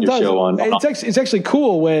 Sometimes your show on. It's actually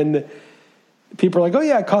cool when people are like, oh,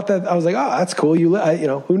 yeah, I caught that. I was like, oh, that's cool.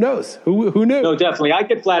 Who knows? Who knew? No, definitely. I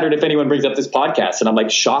get flattered if anyone brings up this podcast, and I'm like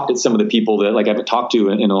shocked at some of the people that I haven't talked to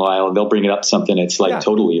in a while, and they'll bring it up something. It's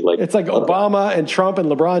totally like. It's like Obama and Trump and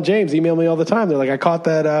LeBron James email me all the time. They're like, I caught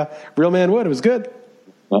that Real Man Wood. It was good.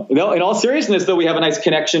 No, in all seriousness, though, we have a nice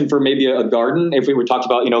connection for maybe a garden. If we were talking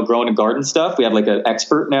about, growing and garden stuff, we have like an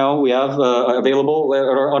expert now we have available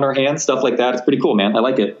on our hands, stuff like that. It's pretty cool, man. I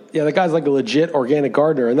like it. Yeah, the guy's like a legit organic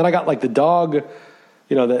gardener. And then I got like the dog,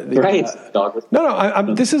 right. Dog.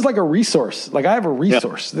 No, this is like a resource. Like I have a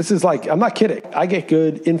resource. Yep. This is like, I'm not kidding. I get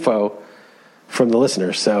good info from the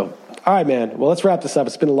listeners. So, all right, man. Well, let's wrap this up.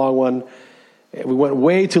 It's been a long one. We went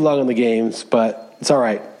way too long on the games, but it's all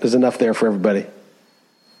right. There's enough there for everybody.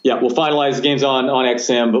 Yeah, we'll finalize the games on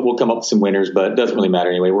XM, but we'll come up with some winners. But it doesn't really matter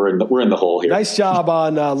anyway. We're in the hole here. Nice job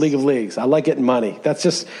on League of Leagues. I like getting money. That's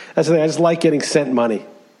the thing. I just like getting sent money.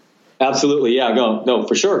 Absolutely, yeah. No,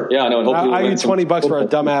 for sure. Yeah, no. Hopefully I need $20 for a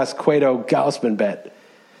dumbass Cueto-Gausman bet.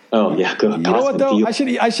 Oh yeah, good. You know what though? I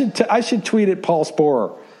should tweet at Paul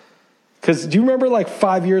Sporer, because do you remember like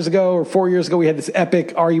 5 years ago or 4 years ago we had this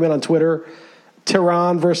epic argument on Twitter.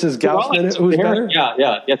 Tehran versus Gausman, who's better?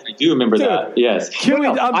 Yeah. Yes, I do remember that. Yes. I'm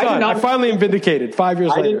done. I finally am vindicated 5 years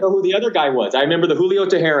later. I didn't know who the other guy was. I remember the Julio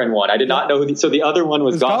Tehran one. I did not know so the other one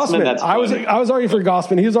was Gausman. That's I was arguing for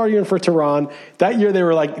Gausman. He was arguing for Tehran. That year they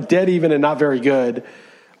were like dead even and not very good.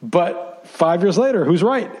 But 5 years later, who's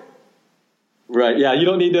right? Right. Yeah. You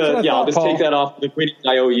don't need to. I'll just take that off the winning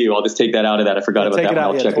IOU. I'll just take that out of that. I forgot about that. Take it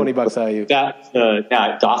out. Yeah, $20 IOU.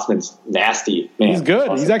 Gausman's nasty, man. He's good.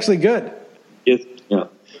 Awesome. He's actually good. Yeah.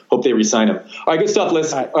 Hope they re-sign him. All right, good stuff,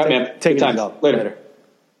 Liss. All right, man. Take it easy. Later.